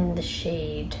in the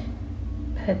shade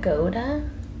Pagoda.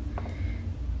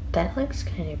 That looks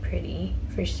kind of pretty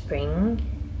for spring.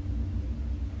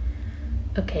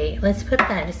 Okay, let's put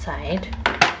that aside.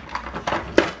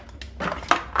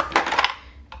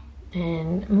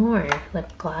 And more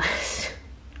lip gloss.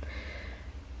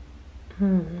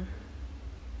 I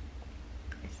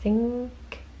think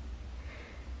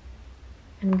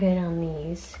I'm good on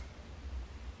these.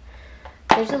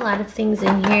 There's a lot of things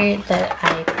in here that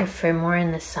I prefer more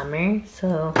in the summer,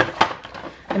 so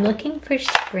I'm looking for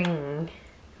spring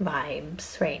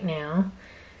vibes right now.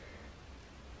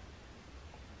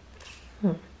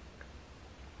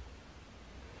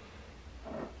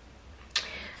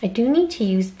 I do need to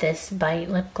use this Bite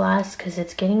lip gloss because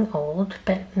it's getting old,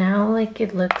 but now like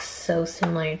it looks so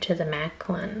similar to the MAC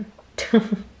one.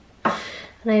 And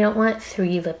I don't want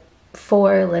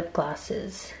 4 lip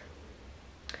glosses.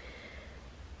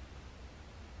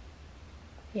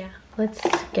 Yeah, let's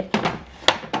skip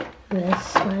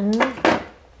this one.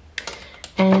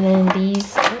 And then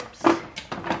these, oops.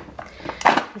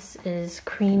 This is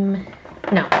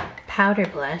powder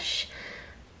blush.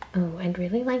 Oh, I'd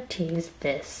really like to use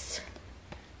this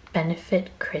Benefit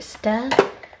Krista.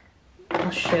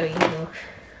 I'll show you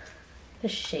the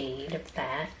shade of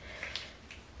that.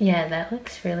 Yeah, that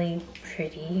looks really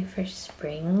pretty for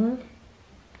spring.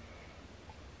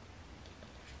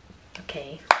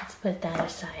 Okay, let's put that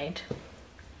aside.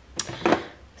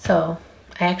 So,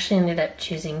 I actually ended up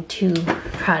choosing 2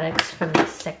 products from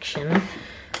this section.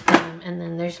 And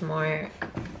then there's more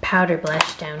powder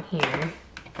blush down here,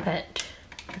 but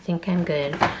I think I'm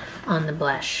good on the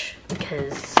blush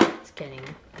because it's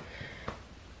getting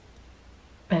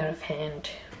out of hand.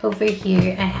 Over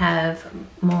here I have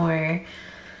more,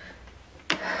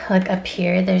 like up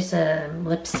here there's a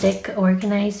lipstick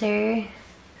organizer,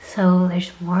 so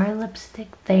there's more lipstick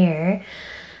there.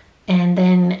 And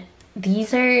then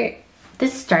this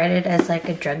started as like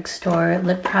a drugstore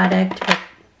lip product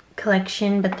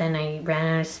collection, but then I ran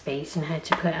out of space and had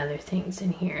to put other things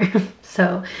in here.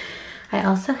 So I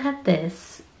also have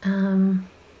this.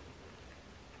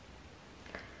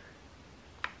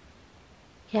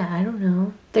 Yeah, I don't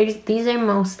know. These are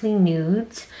mostly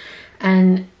nudes,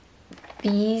 and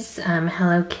these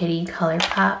Hello Kitty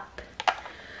Colourpop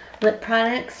lip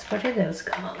products. What are those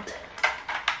called?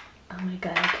 Oh my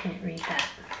god, I can't read that.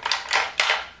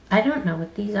 I don't know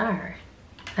what these are.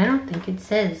 I don't think it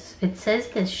says. It says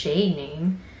the shade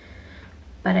name,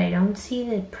 but I don't see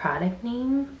the product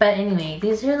name. But anyway,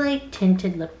 these are like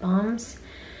tinted lip balms.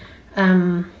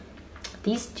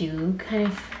 These do kind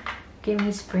of give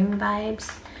me spring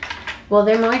vibes. Well,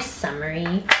 they're more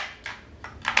summery,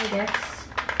 I guess.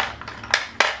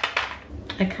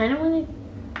 I kind of want to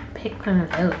pick one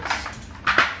of those.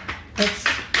 Let's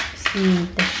see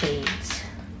the shades.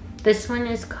 This one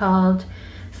is called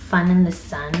Fun in the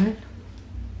Sun.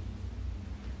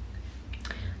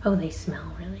 Oh, they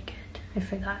smell really good. I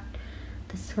forgot.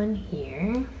 This one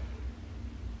here.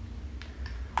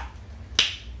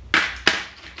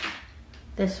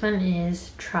 This one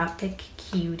is Tropic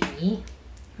Cutie,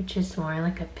 which is more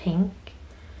like a pink.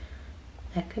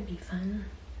 That could be fun.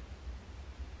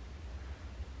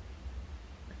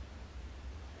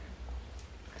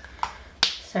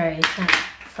 Sorry, it's not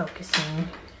focusing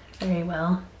very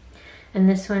well. And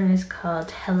this one is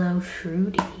called Hello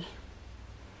Fruity.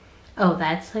 Oh,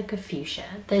 that's like a fuchsia.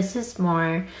 This is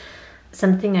more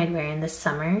something I'd wear in the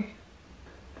summer.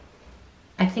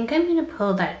 I think I'm gonna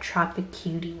pull that Tropic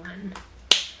Cutie one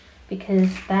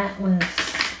because that was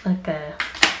like a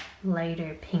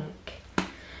lighter pink.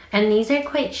 And these are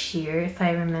quite sheer if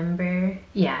I remember.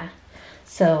 Yeah,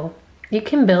 so you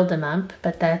can build them up,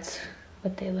 but that's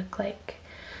what they look like.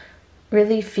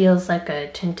 Really feels like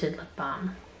a tinted lip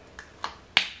balm.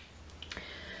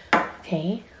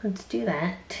 Okay, let's do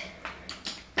that.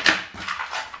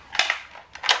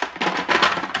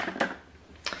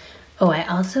 Oh, I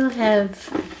also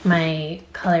have my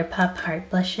Colourpop heart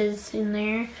blushes in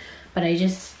there, but I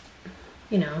just,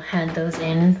 you know, had those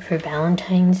in for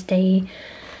Valentine's Day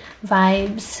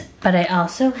vibes. But I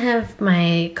also have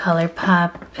my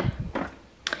Colourpop,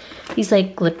 these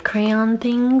like lip crayon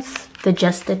things,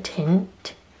 just the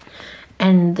tint.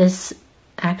 And this,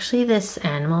 actually this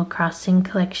Animal Crossing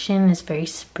collection is very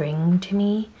spring to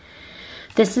me.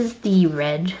 This is the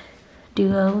red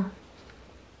duo.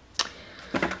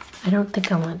 I don't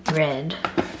think I want red.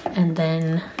 And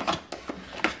then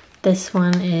this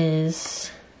one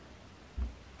is,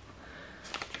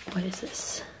 what is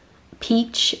this?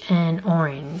 Peach and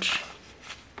orange.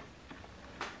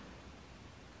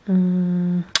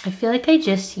 I feel like I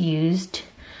just used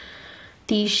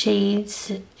these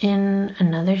shades in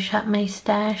another Shop My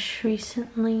Stash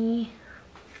recently.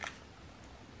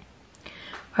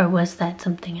 Or was that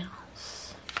something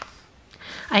else?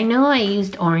 I know I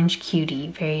used Orange Cutie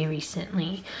very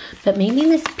recently, but maybe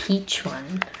this peach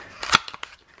one.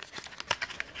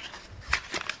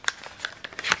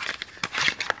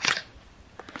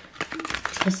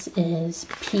 This is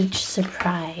Peach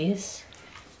Surprise.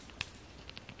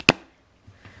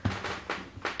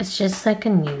 It's just like a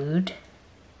nude,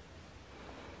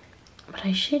 but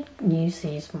I should use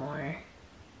these more.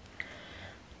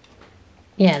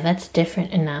 Yeah, that's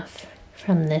different enough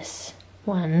from this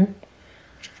one.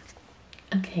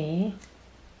 Okay,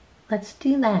 let's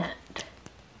do that.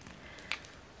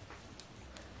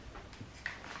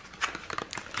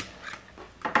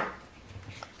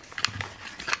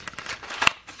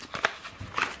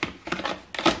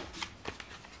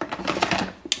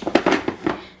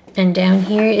 And down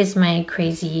here is my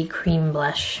crazy cream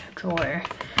blush drawer,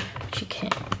 which you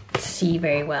can't see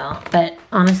very well. But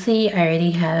honestly, I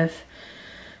already have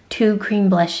 2 cream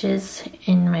blushes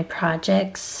in my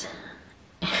projects.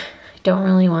 Don't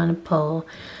really want to pull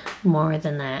more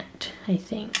than that, I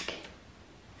think,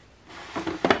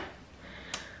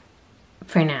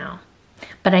 for now.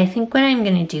 But I think what I'm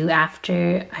going to do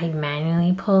after I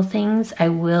manually pull things, I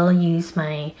will use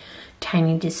my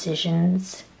Tiny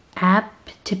Decisions app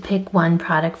to pick one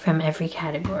product from every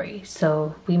category.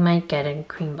 So we might get a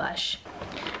cream blush.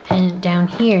 And down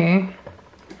here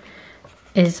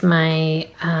is my,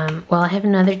 well, I have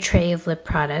another tray of lip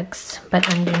products,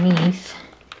 but underneath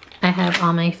I have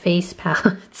all my face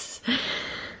palettes.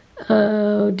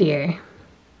 Oh dear.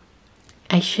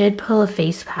 I should pull a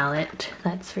face palette,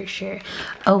 that's for sure.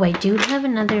 Oh, I do have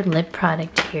another lip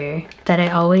product here that I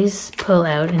always pull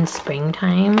out in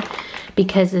springtime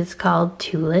because it's called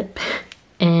Tulip.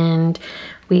 And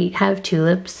we have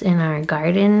tulips in our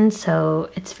garden, so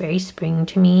it's very spring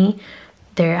to me.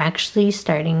 They're actually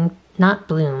starting, not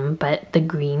bloom, but the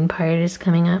green part is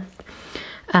coming up.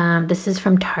 This is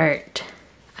from Tarte.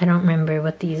 I don't remember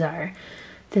what these are.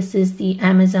 This is the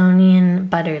Amazonian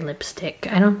Butter Lipstick.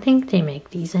 I don't think they make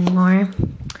these anymore,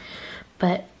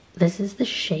 but this is the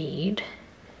shade.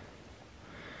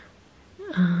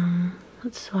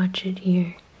 Let's swatch it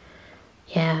here.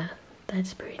 Yeah,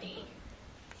 that's pretty.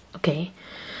 Okay,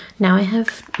 now I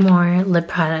have more lip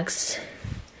products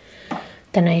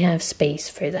than I have space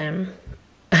for them.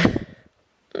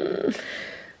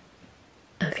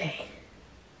 Okay.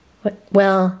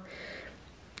 Well,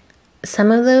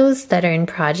 some of those that are in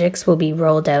projects will be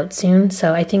rolled out soon,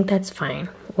 so I think that's fine.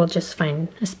 We'll just find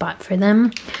a spot for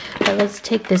them. But let's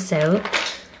take this out.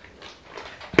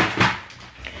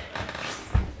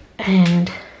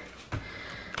 And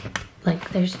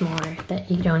like there's more that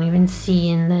you don't even see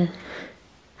in the,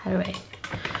 how do I,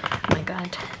 oh my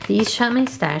god. These Shop My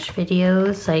Stash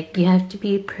videos, like you have to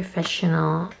be a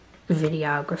professional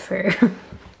videographer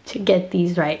to get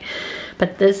these right.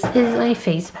 But this is my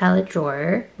face palette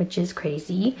drawer, which is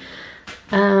crazy.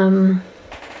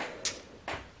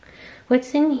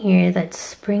 What's in here that's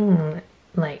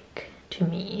spring-like to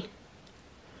me?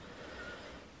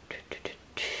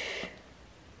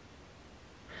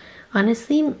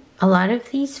 Honestly, a lot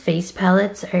of these face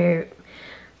palettes are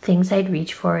things I'd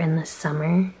reach for in the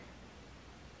summer.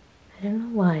 I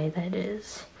don't know why that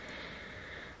is.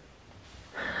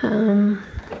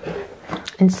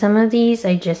 And some of these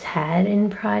I just had in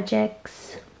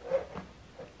projects.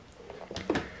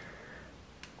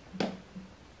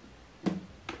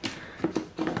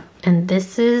 And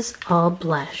this is all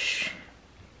blush.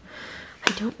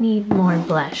 I don't need more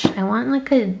blush. I want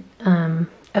like a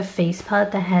face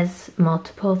palette that has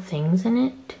multiple things in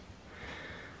it.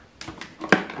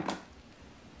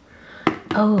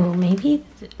 Oh, maybe,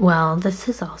 well, this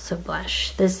is also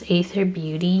blush. This Āether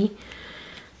Beauty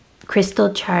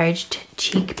Crystal Charged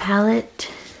Cheek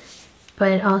Palette, but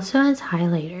it also has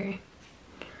highlighter.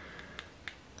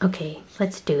 Okay,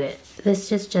 let's do it.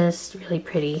 This is just really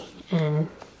pretty and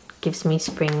gives me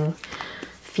spring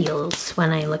feels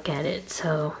when I look at it.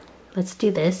 So let's do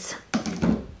this.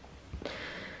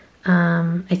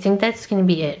 I think that's gonna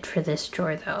be it for this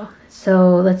drawer though.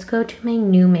 So let's go to my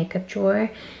new makeup drawer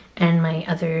and my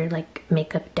other like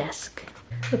makeup desk.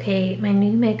 Okay, my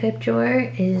new makeup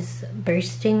drawer is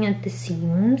bursting at the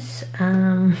seams.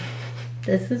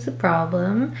 This is a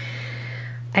problem.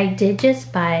 I did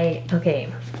just buy,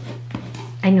 okay,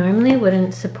 I normally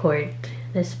wouldn't support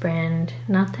this brand.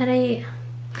 Not that I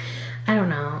don't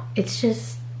know. It's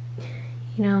just,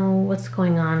 you know, what's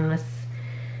going on with,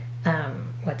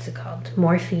 what's it called?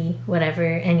 Morphe, whatever.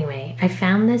 Anyway, I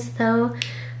found this though.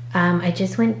 I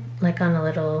just went like on a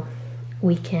little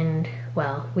weekend.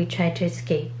 Well, we tried to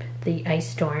escape the ice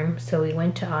storm, so we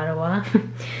went to Ottawa.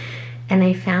 And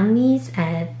I found these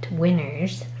at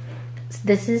Winners.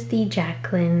 This is the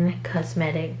Jaclyn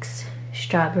Cosmetics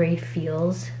Strawberry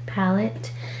Feels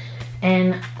palette.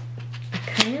 And I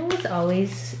kind of was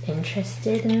always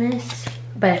interested in this,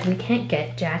 but we can't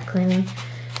get Jaclyn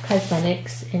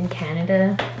Cosmetics in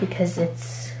Canada because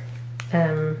it's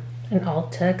an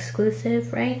Ulta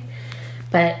exclusive, right?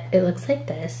 But it looks like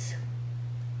this.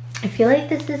 I feel like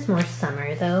this is more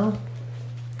summer though.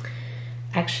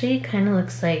 Actually, it kind of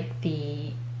looks like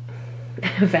the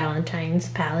Valentine's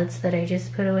palettes that I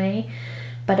just put away.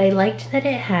 But I liked that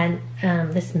it had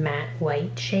this matte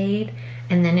white shade,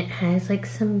 and then it has like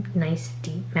some nice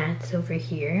deep mattes over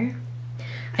here.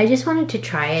 I just wanted to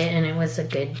try it and it was a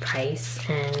good price,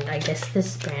 and I guess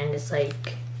this brand is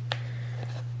like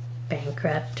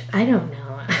bankrupt. I don't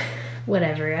know.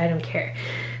 Whatever, I don't care.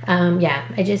 Yeah,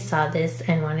 I just saw this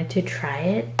and wanted to try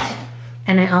it.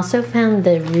 And I also found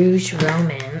the Rouge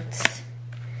Romance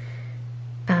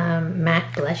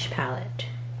matte blush palette,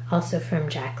 also from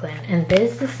Jaclyn. And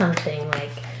this is something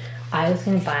like I was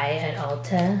gonna buy at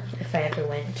Ulta if I ever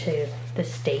went to the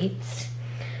States,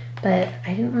 but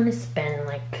I didn't want to spend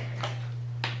like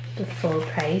the full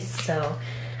price, so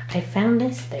I found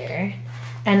this there.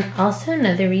 And also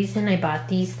another reason I bought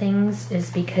these things is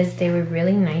because they were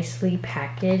really nicely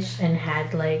packaged and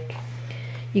had like,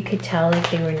 you could tell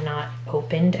like they were not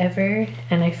opened ever.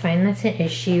 And I find that's an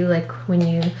issue like when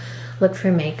you look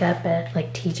for makeup at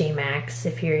like TJ Maxx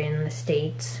if you're in the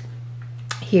States.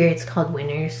 Here it's called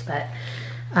Winners, but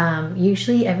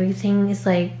usually everything is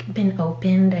like been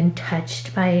opened and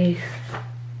touched by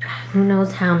who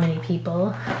knows how many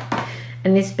people.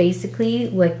 And it's basically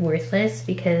like worthless,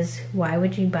 because why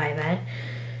would you buy that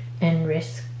and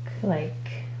risk like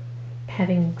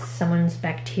having someone's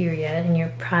bacteria in your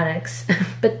products?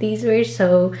 But these were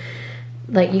so,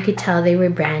 like, you could tell they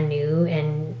were brand new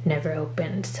and never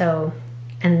opened. So,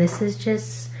 and this is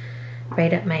just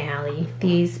right up my alley,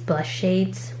 these blush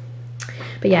shades.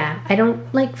 But yeah, I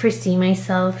don't like foresee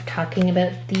myself talking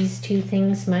about these two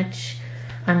things much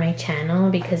on my channel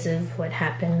because of what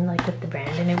happened like with the brand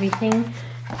and everything,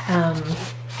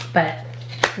 but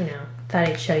you know, thought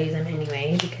I'd show you them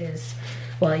anyway because,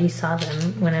 well, you saw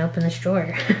them when I opened this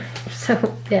drawer.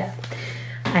 So yeah,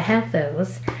 I have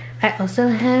those. I also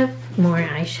have more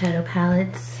eyeshadow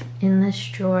palettes in this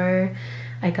drawer.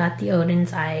 I got the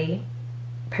Oden's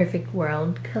Perfect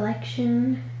World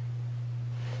collection.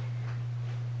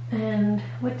 And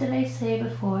what did I say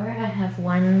before? I have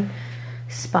one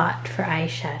spot for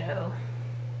eyeshadow.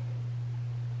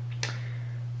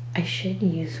 I should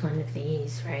use one of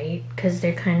these, right? Because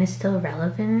they're kind of still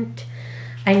relevant.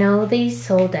 I know they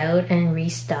sold out and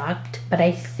restocked, but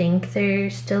I think they're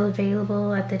still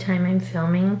available at the time I'm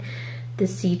filming. The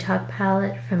Sea Talk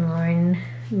palette from Lauren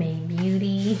May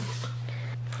Beauty.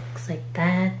 Looks like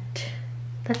that.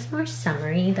 That's more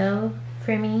summery though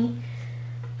for me,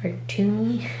 or to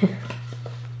me.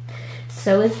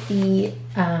 So is the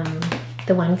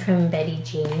one from Betty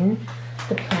Jean,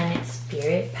 the Planet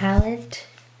Spirit palette.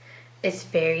 It's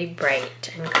very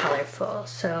bright and colorful,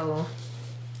 so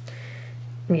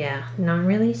yeah, not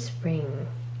really spring.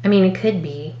 I mean, it could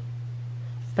be,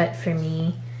 but for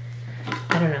me,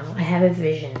 I don't know, I have a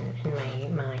vision in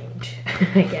my mind,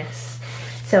 I guess.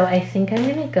 So I think I'm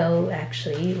gonna go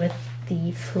actually with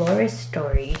the Flora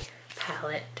Story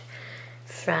palette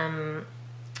from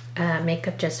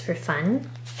Makeup Just for Fun,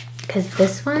 because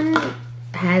this one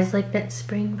has like that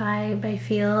spring vibe. I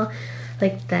feel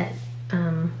like that,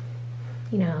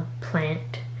 you know,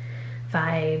 plant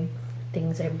vibe.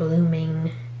 Things are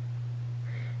blooming.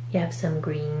 You have some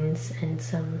greens and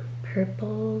some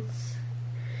purples.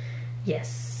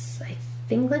 Yes, I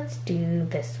think let's do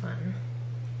this one.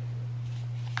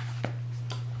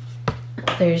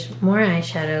 There's more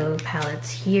eyeshadow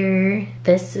palettes here.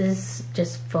 This is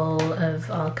just full of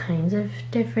all kinds of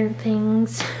different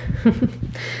things.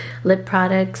 Lip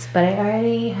products, but I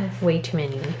already have way too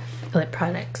many lip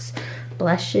products.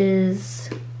 Blushes.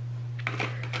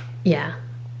 Yeah.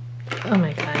 Oh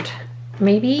my god.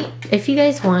 Maybe if you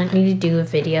guys want me to do a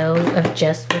video of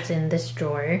just what's in this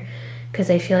drawer, because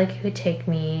I feel like it would take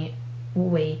me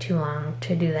way too long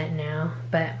to do that now,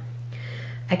 but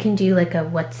I can do like a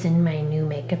what's in my new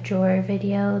makeup drawer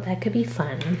video. That could be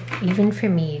fun, even for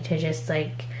me to just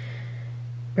like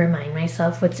remind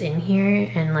myself what's in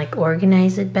here and like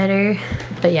organize it better.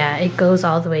 But yeah, it goes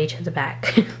all the way to the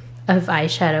back of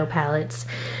eyeshadow palettes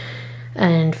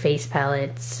and face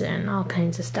palettes and all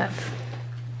kinds of stuff,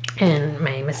 and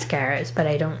my mascaras, but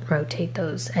I don't rotate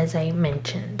those as I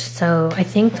mentioned. So I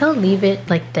think I'll leave it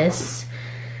like this.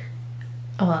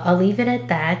 I'll leave it at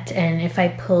that, and if I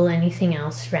pull anything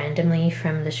else randomly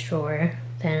from this drawer,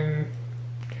 then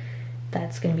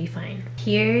that's gonna be fine.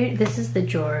 Here, this is the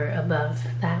drawer above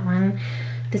that one.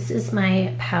 This is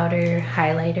my powder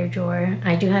highlighter drawer.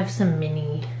 I do have some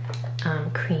mini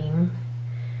cream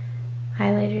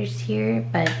highlighters here,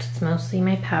 but it's mostly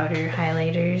my powder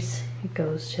highlighters. It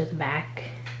goes to the back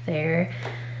there.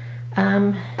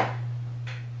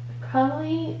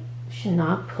 Probably should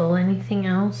not pull anything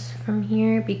else from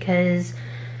here because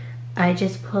I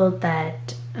just pulled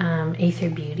that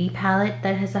Āether Beauty palette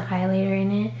that has a highlighter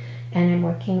in it, and I'm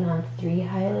working on 3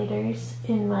 highlighters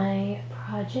in my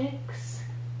projects,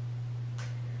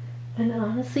 and I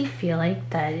honestly feel like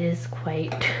that is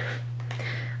quite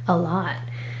a lot.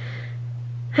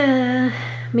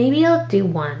 Maybe I'll do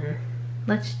one.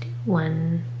 Let's do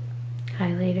 1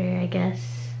 highlighter, I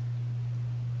guess.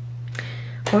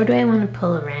 Or do I want to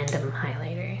pull a random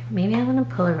highlighter? Maybe I want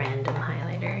to pull a random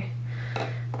highlighter.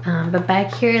 But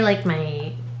back here, like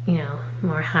my, you know,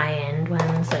 more high-end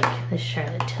ones, like the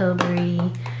Charlotte Tilbury,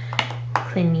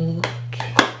 Clinique,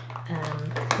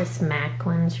 this MAC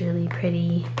one's really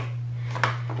pretty,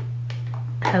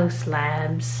 House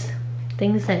Labs,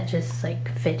 things that just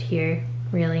like fit here,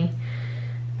 really.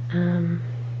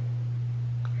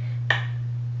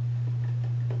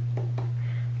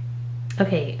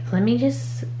 Okay, let me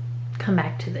just come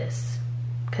back to this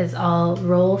because I'll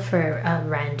roll for a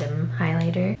random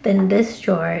highlighter. Then this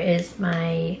drawer is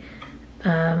my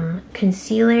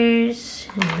concealers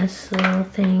and this little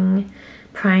thing,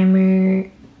 primer,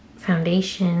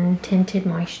 foundation, tinted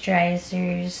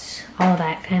moisturizers, all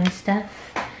that kind of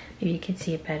stuff. Maybe you can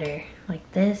see it better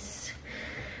like this.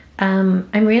 I'm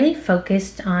really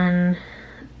focused on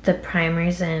the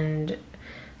primers and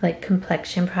like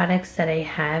complexion products that I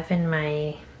have in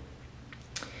my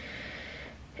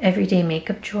everyday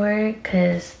makeup drawer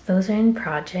because those are in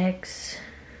projects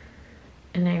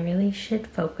and I really should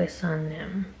focus on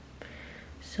them.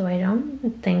 So I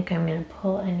don't think I'm gonna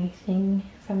pull anything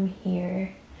from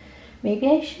here. Maybe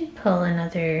I should pull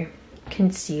another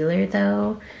concealer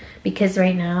though, because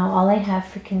right now all I have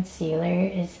for concealer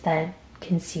is that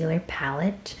concealer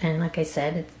palette, and like I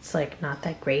said, it's like not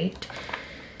that great.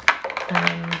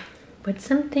 But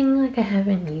something like I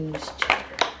haven't used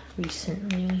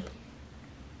recently.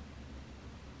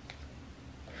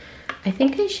 I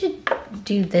think I should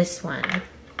do this one.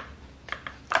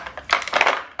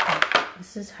 Oh,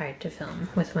 this is hard to film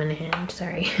with one hand,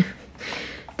 sorry.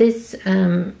 This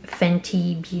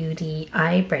Fenty Beauty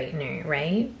eye brightener,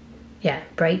 right? Yeah,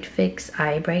 Bright Fix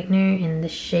eye brightener in the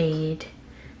shade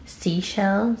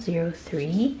Seashell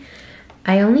 03.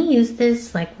 I only used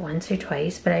this like once or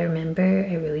twice, but I remember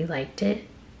I really liked it,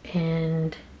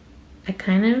 and I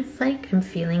kind of like I'm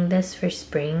feeling this for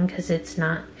spring because it's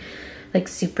not like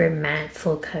super matte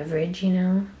full coverage, you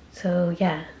know. So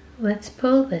yeah, let's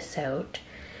pull this out,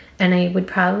 and I would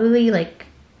probably like,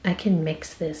 I can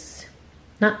mix this,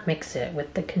 not mix it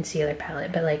with the concealer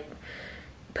palette, but like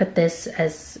put this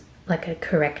as like a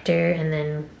corrector and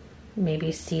then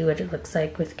maybe see what it looks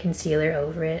like with concealer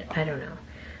over it. I don't know.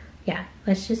 Yeah,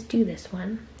 let's just do this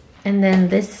one. And then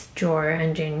this drawer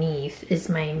underneath is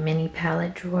my mini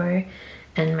palette drawer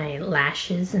and my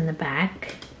lashes in the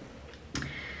back.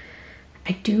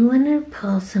 I do want to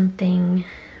pull something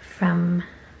from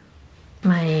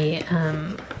my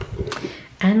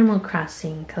Animal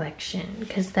Crossing collection,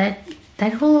 because that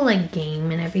whole like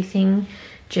game and everything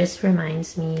just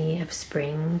reminds me of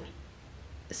spring.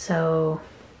 So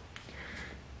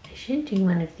I should do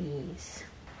one of these.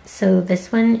 So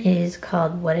this one is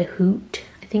called What a Hoot.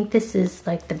 I think this is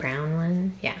like the brown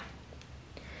one. Yeah.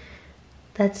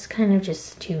 That's kind of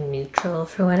just too neutral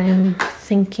for what I'm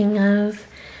thinking of.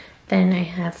 Then I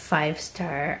have 5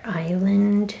 Star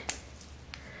Island.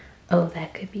 Oh,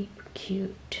 that could be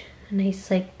cute. A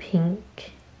nice like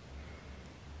pink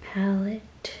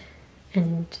palette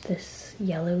and this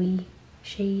yellowy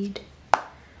shade.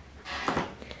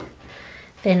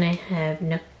 Then I have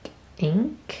Nook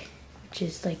Ink, which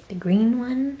is like the green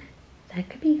one. That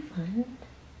could be fun.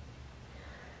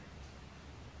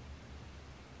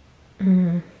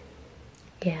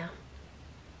 Yeah.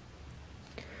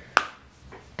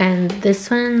 And this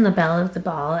one, the Belle of the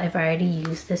Ball, I've already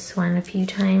used this one a few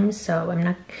times, so I'm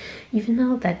not, even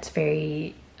though that's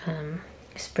very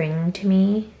spring to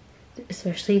me,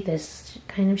 especially this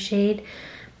kind of shade,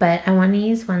 but I want to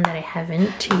use one that I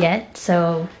haven't yet,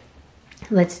 so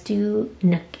let's do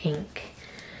Nook Ink,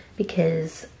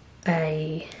 because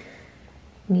I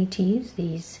need to use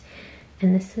these,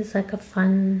 and this is like a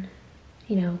fun,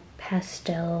 you know,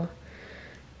 pastel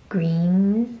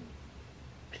green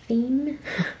theme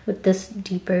with this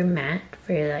deeper matte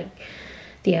for like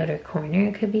the outer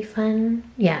corner. Could be fun.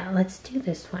 Yeah, let's do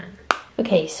this one.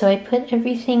 Okay, so I put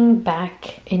everything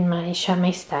back in my Shop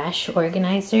My Stash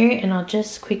organizer, and I'll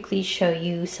just quickly show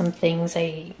you some things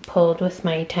I pulled with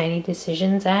my Tiny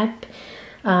Decisions app.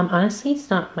 Honestly, it's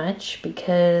not much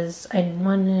because I didn't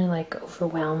want to like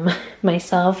overwhelm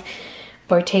myself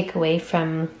or take away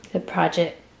from the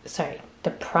products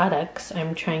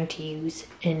I'm trying to use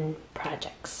in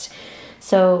projects.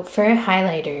 So for a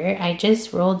highlighter, I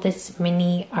just rolled this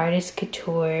mini Artist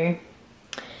Couture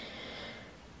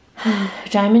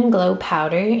Diamond Glow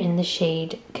powder in the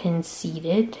shade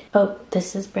Conceited. Oh,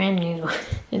 this is brand new.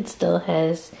 It still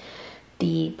has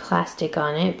the plastic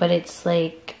on it, but it's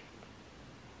like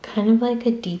kind of like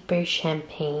a deeper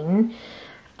champagne.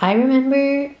 I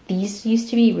remember these used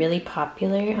to be really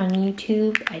popular on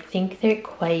YouTube. I think they're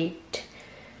quite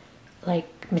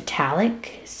like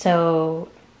metallic, so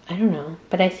I don't know,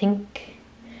 but I think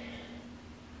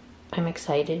I'm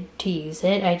excited to use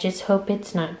it. I just hope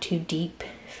it's not too deep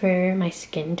for my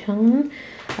skin tone.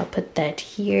 I'll put that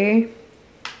here.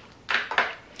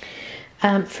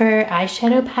 For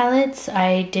eyeshadow palettes,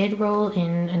 I did roll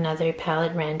in another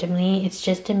palette randomly. It's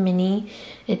just a mini.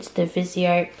 It's the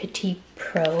Viseart Petite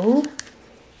Pro.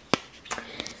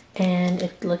 And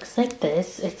it looks like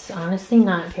this. It's honestly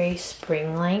not very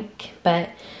spring-like, but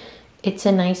it's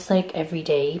a nice like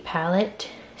everyday palette.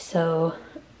 So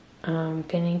I'm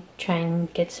gonna try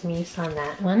and get some use on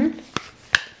that one.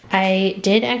 I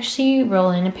did actually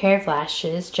roll in a pair of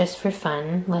lashes just for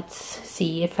fun. Let's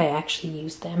see if I actually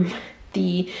use them.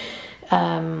 The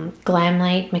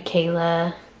Glamlite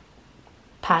MIKAYLA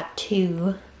PAHT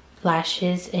 2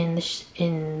 lashes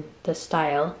in the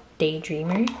style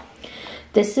Daydreamer.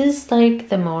 This is like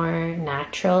the more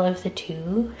natural of the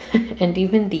two, and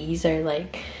even these are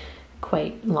like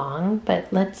quite long,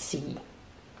 but let's see.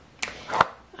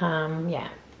 Yeah,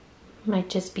 might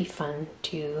just be fun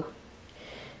to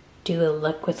do a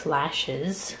look with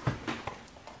lashes.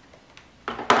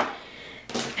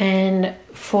 And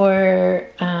for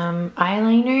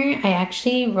eyeliner, I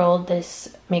actually rolled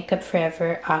this Makeup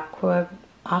Forever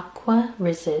Aqua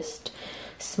Resist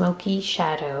Smoky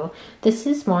Shadow. This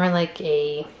is more like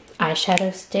a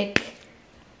eyeshadow stick.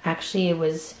 Actually, it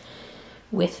was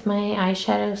with my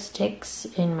eyeshadow sticks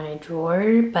in my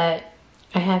drawer, but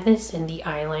I have this in the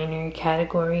eyeliner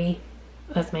category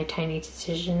of my Tiny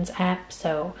Decisions app,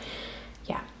 so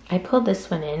yeah, I pulled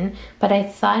this one in, but I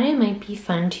thought it might be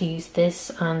fun to use this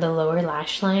on the lower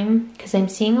lash line because I'm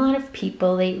seeing a lot of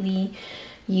people lately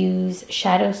use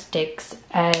shadow sticks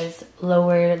as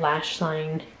lower lash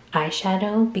line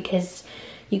eyeshadow because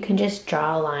you can just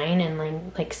draw a line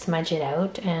and like smudge it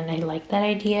out, and I like that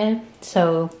idea.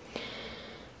 So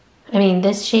I mean,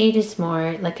 this shade is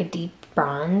more like a deep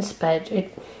bronze, but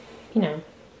it, you know,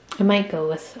 I might go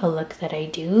with a look that I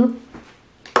do.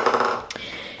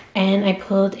 And I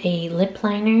pulled a lip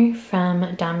liner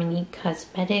from Dominique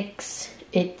Cosmetics.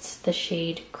 It's the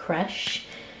shade Crush.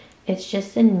 It's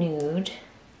just a nude,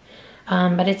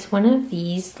 but it's one of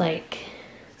these, like,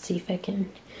 let's see if I can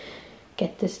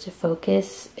get this to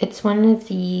focus. It's one of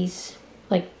these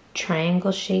like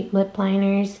triangle shaped lip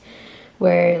liners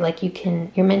where like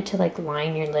you're meant to like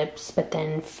line your lips but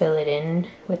then fill it in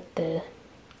with the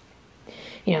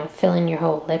you know, fill in your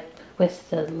whole lip with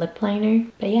the lip liner.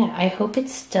 But yeah, I hope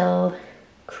it's still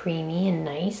creamy and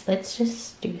nice. Let's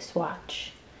just do a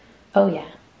swatch. Oh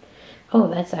yeah. Oh,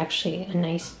 that's actually a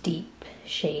nice deep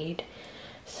shade.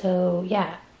 So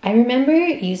yeah, I remember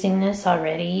using this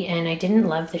already and I didn't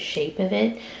love the shape of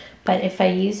it, but if I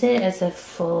use it as a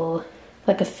full,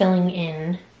 like a filling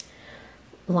in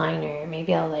liner,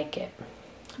 maybe I'll like it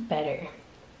better.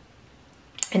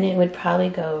 And it would probably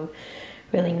go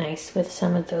really nice with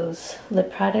some of those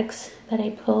lip products that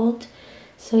I pulled.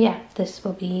 So yeah, this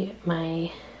will be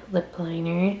my lip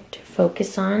liner to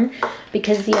focus on,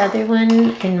 because the other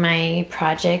one in my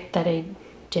project that I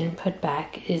didn't put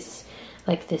back is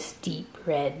like this deep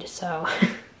red, so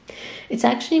it's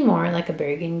actually more like a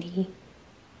burgundy,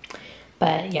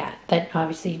 but yeah, that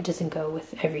obviously doesn't go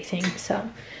with everything. So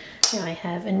now I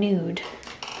have a nude,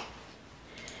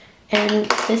 and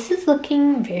this is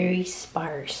looking very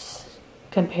sparse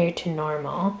compared to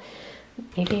normal.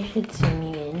 Maybe I should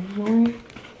zoom you in more.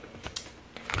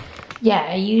 Yeah,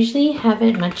 I usually have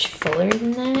it much fuller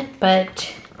than that,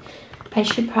 but I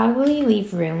should probably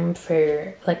leave room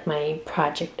for like my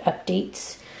project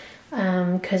updates,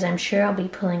 because I'm sure I'll be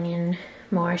pulling in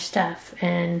more stuff.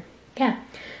 And yeah,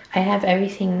 I have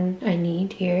everything I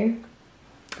need here.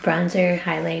 Bronzer,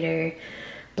 highlighter,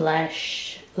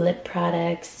 blush, lip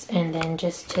products, and then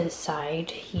just to the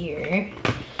side here,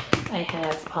 I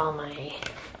have all my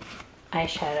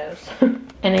eyeshadows.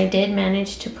 And I did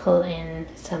manage to pull in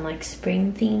some like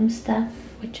spring theme stuff,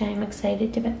 which I'm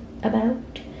excited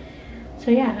about. So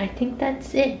yeah, I think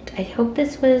that's it. I hope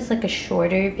this was like a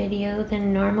shorter video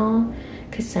than normal,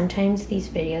 because sometimes these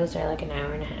videos are like an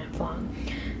hour and a half long.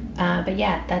 But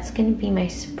yeah, that's gonna be my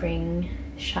spring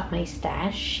Shop My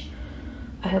Stash.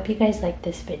 I hope you guys liked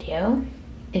this video.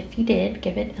 If you did,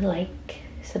 give it a like,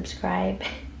 subscribe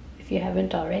if you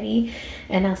haven't already,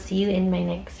 and I'll see you in my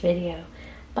next video.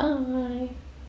 Bye!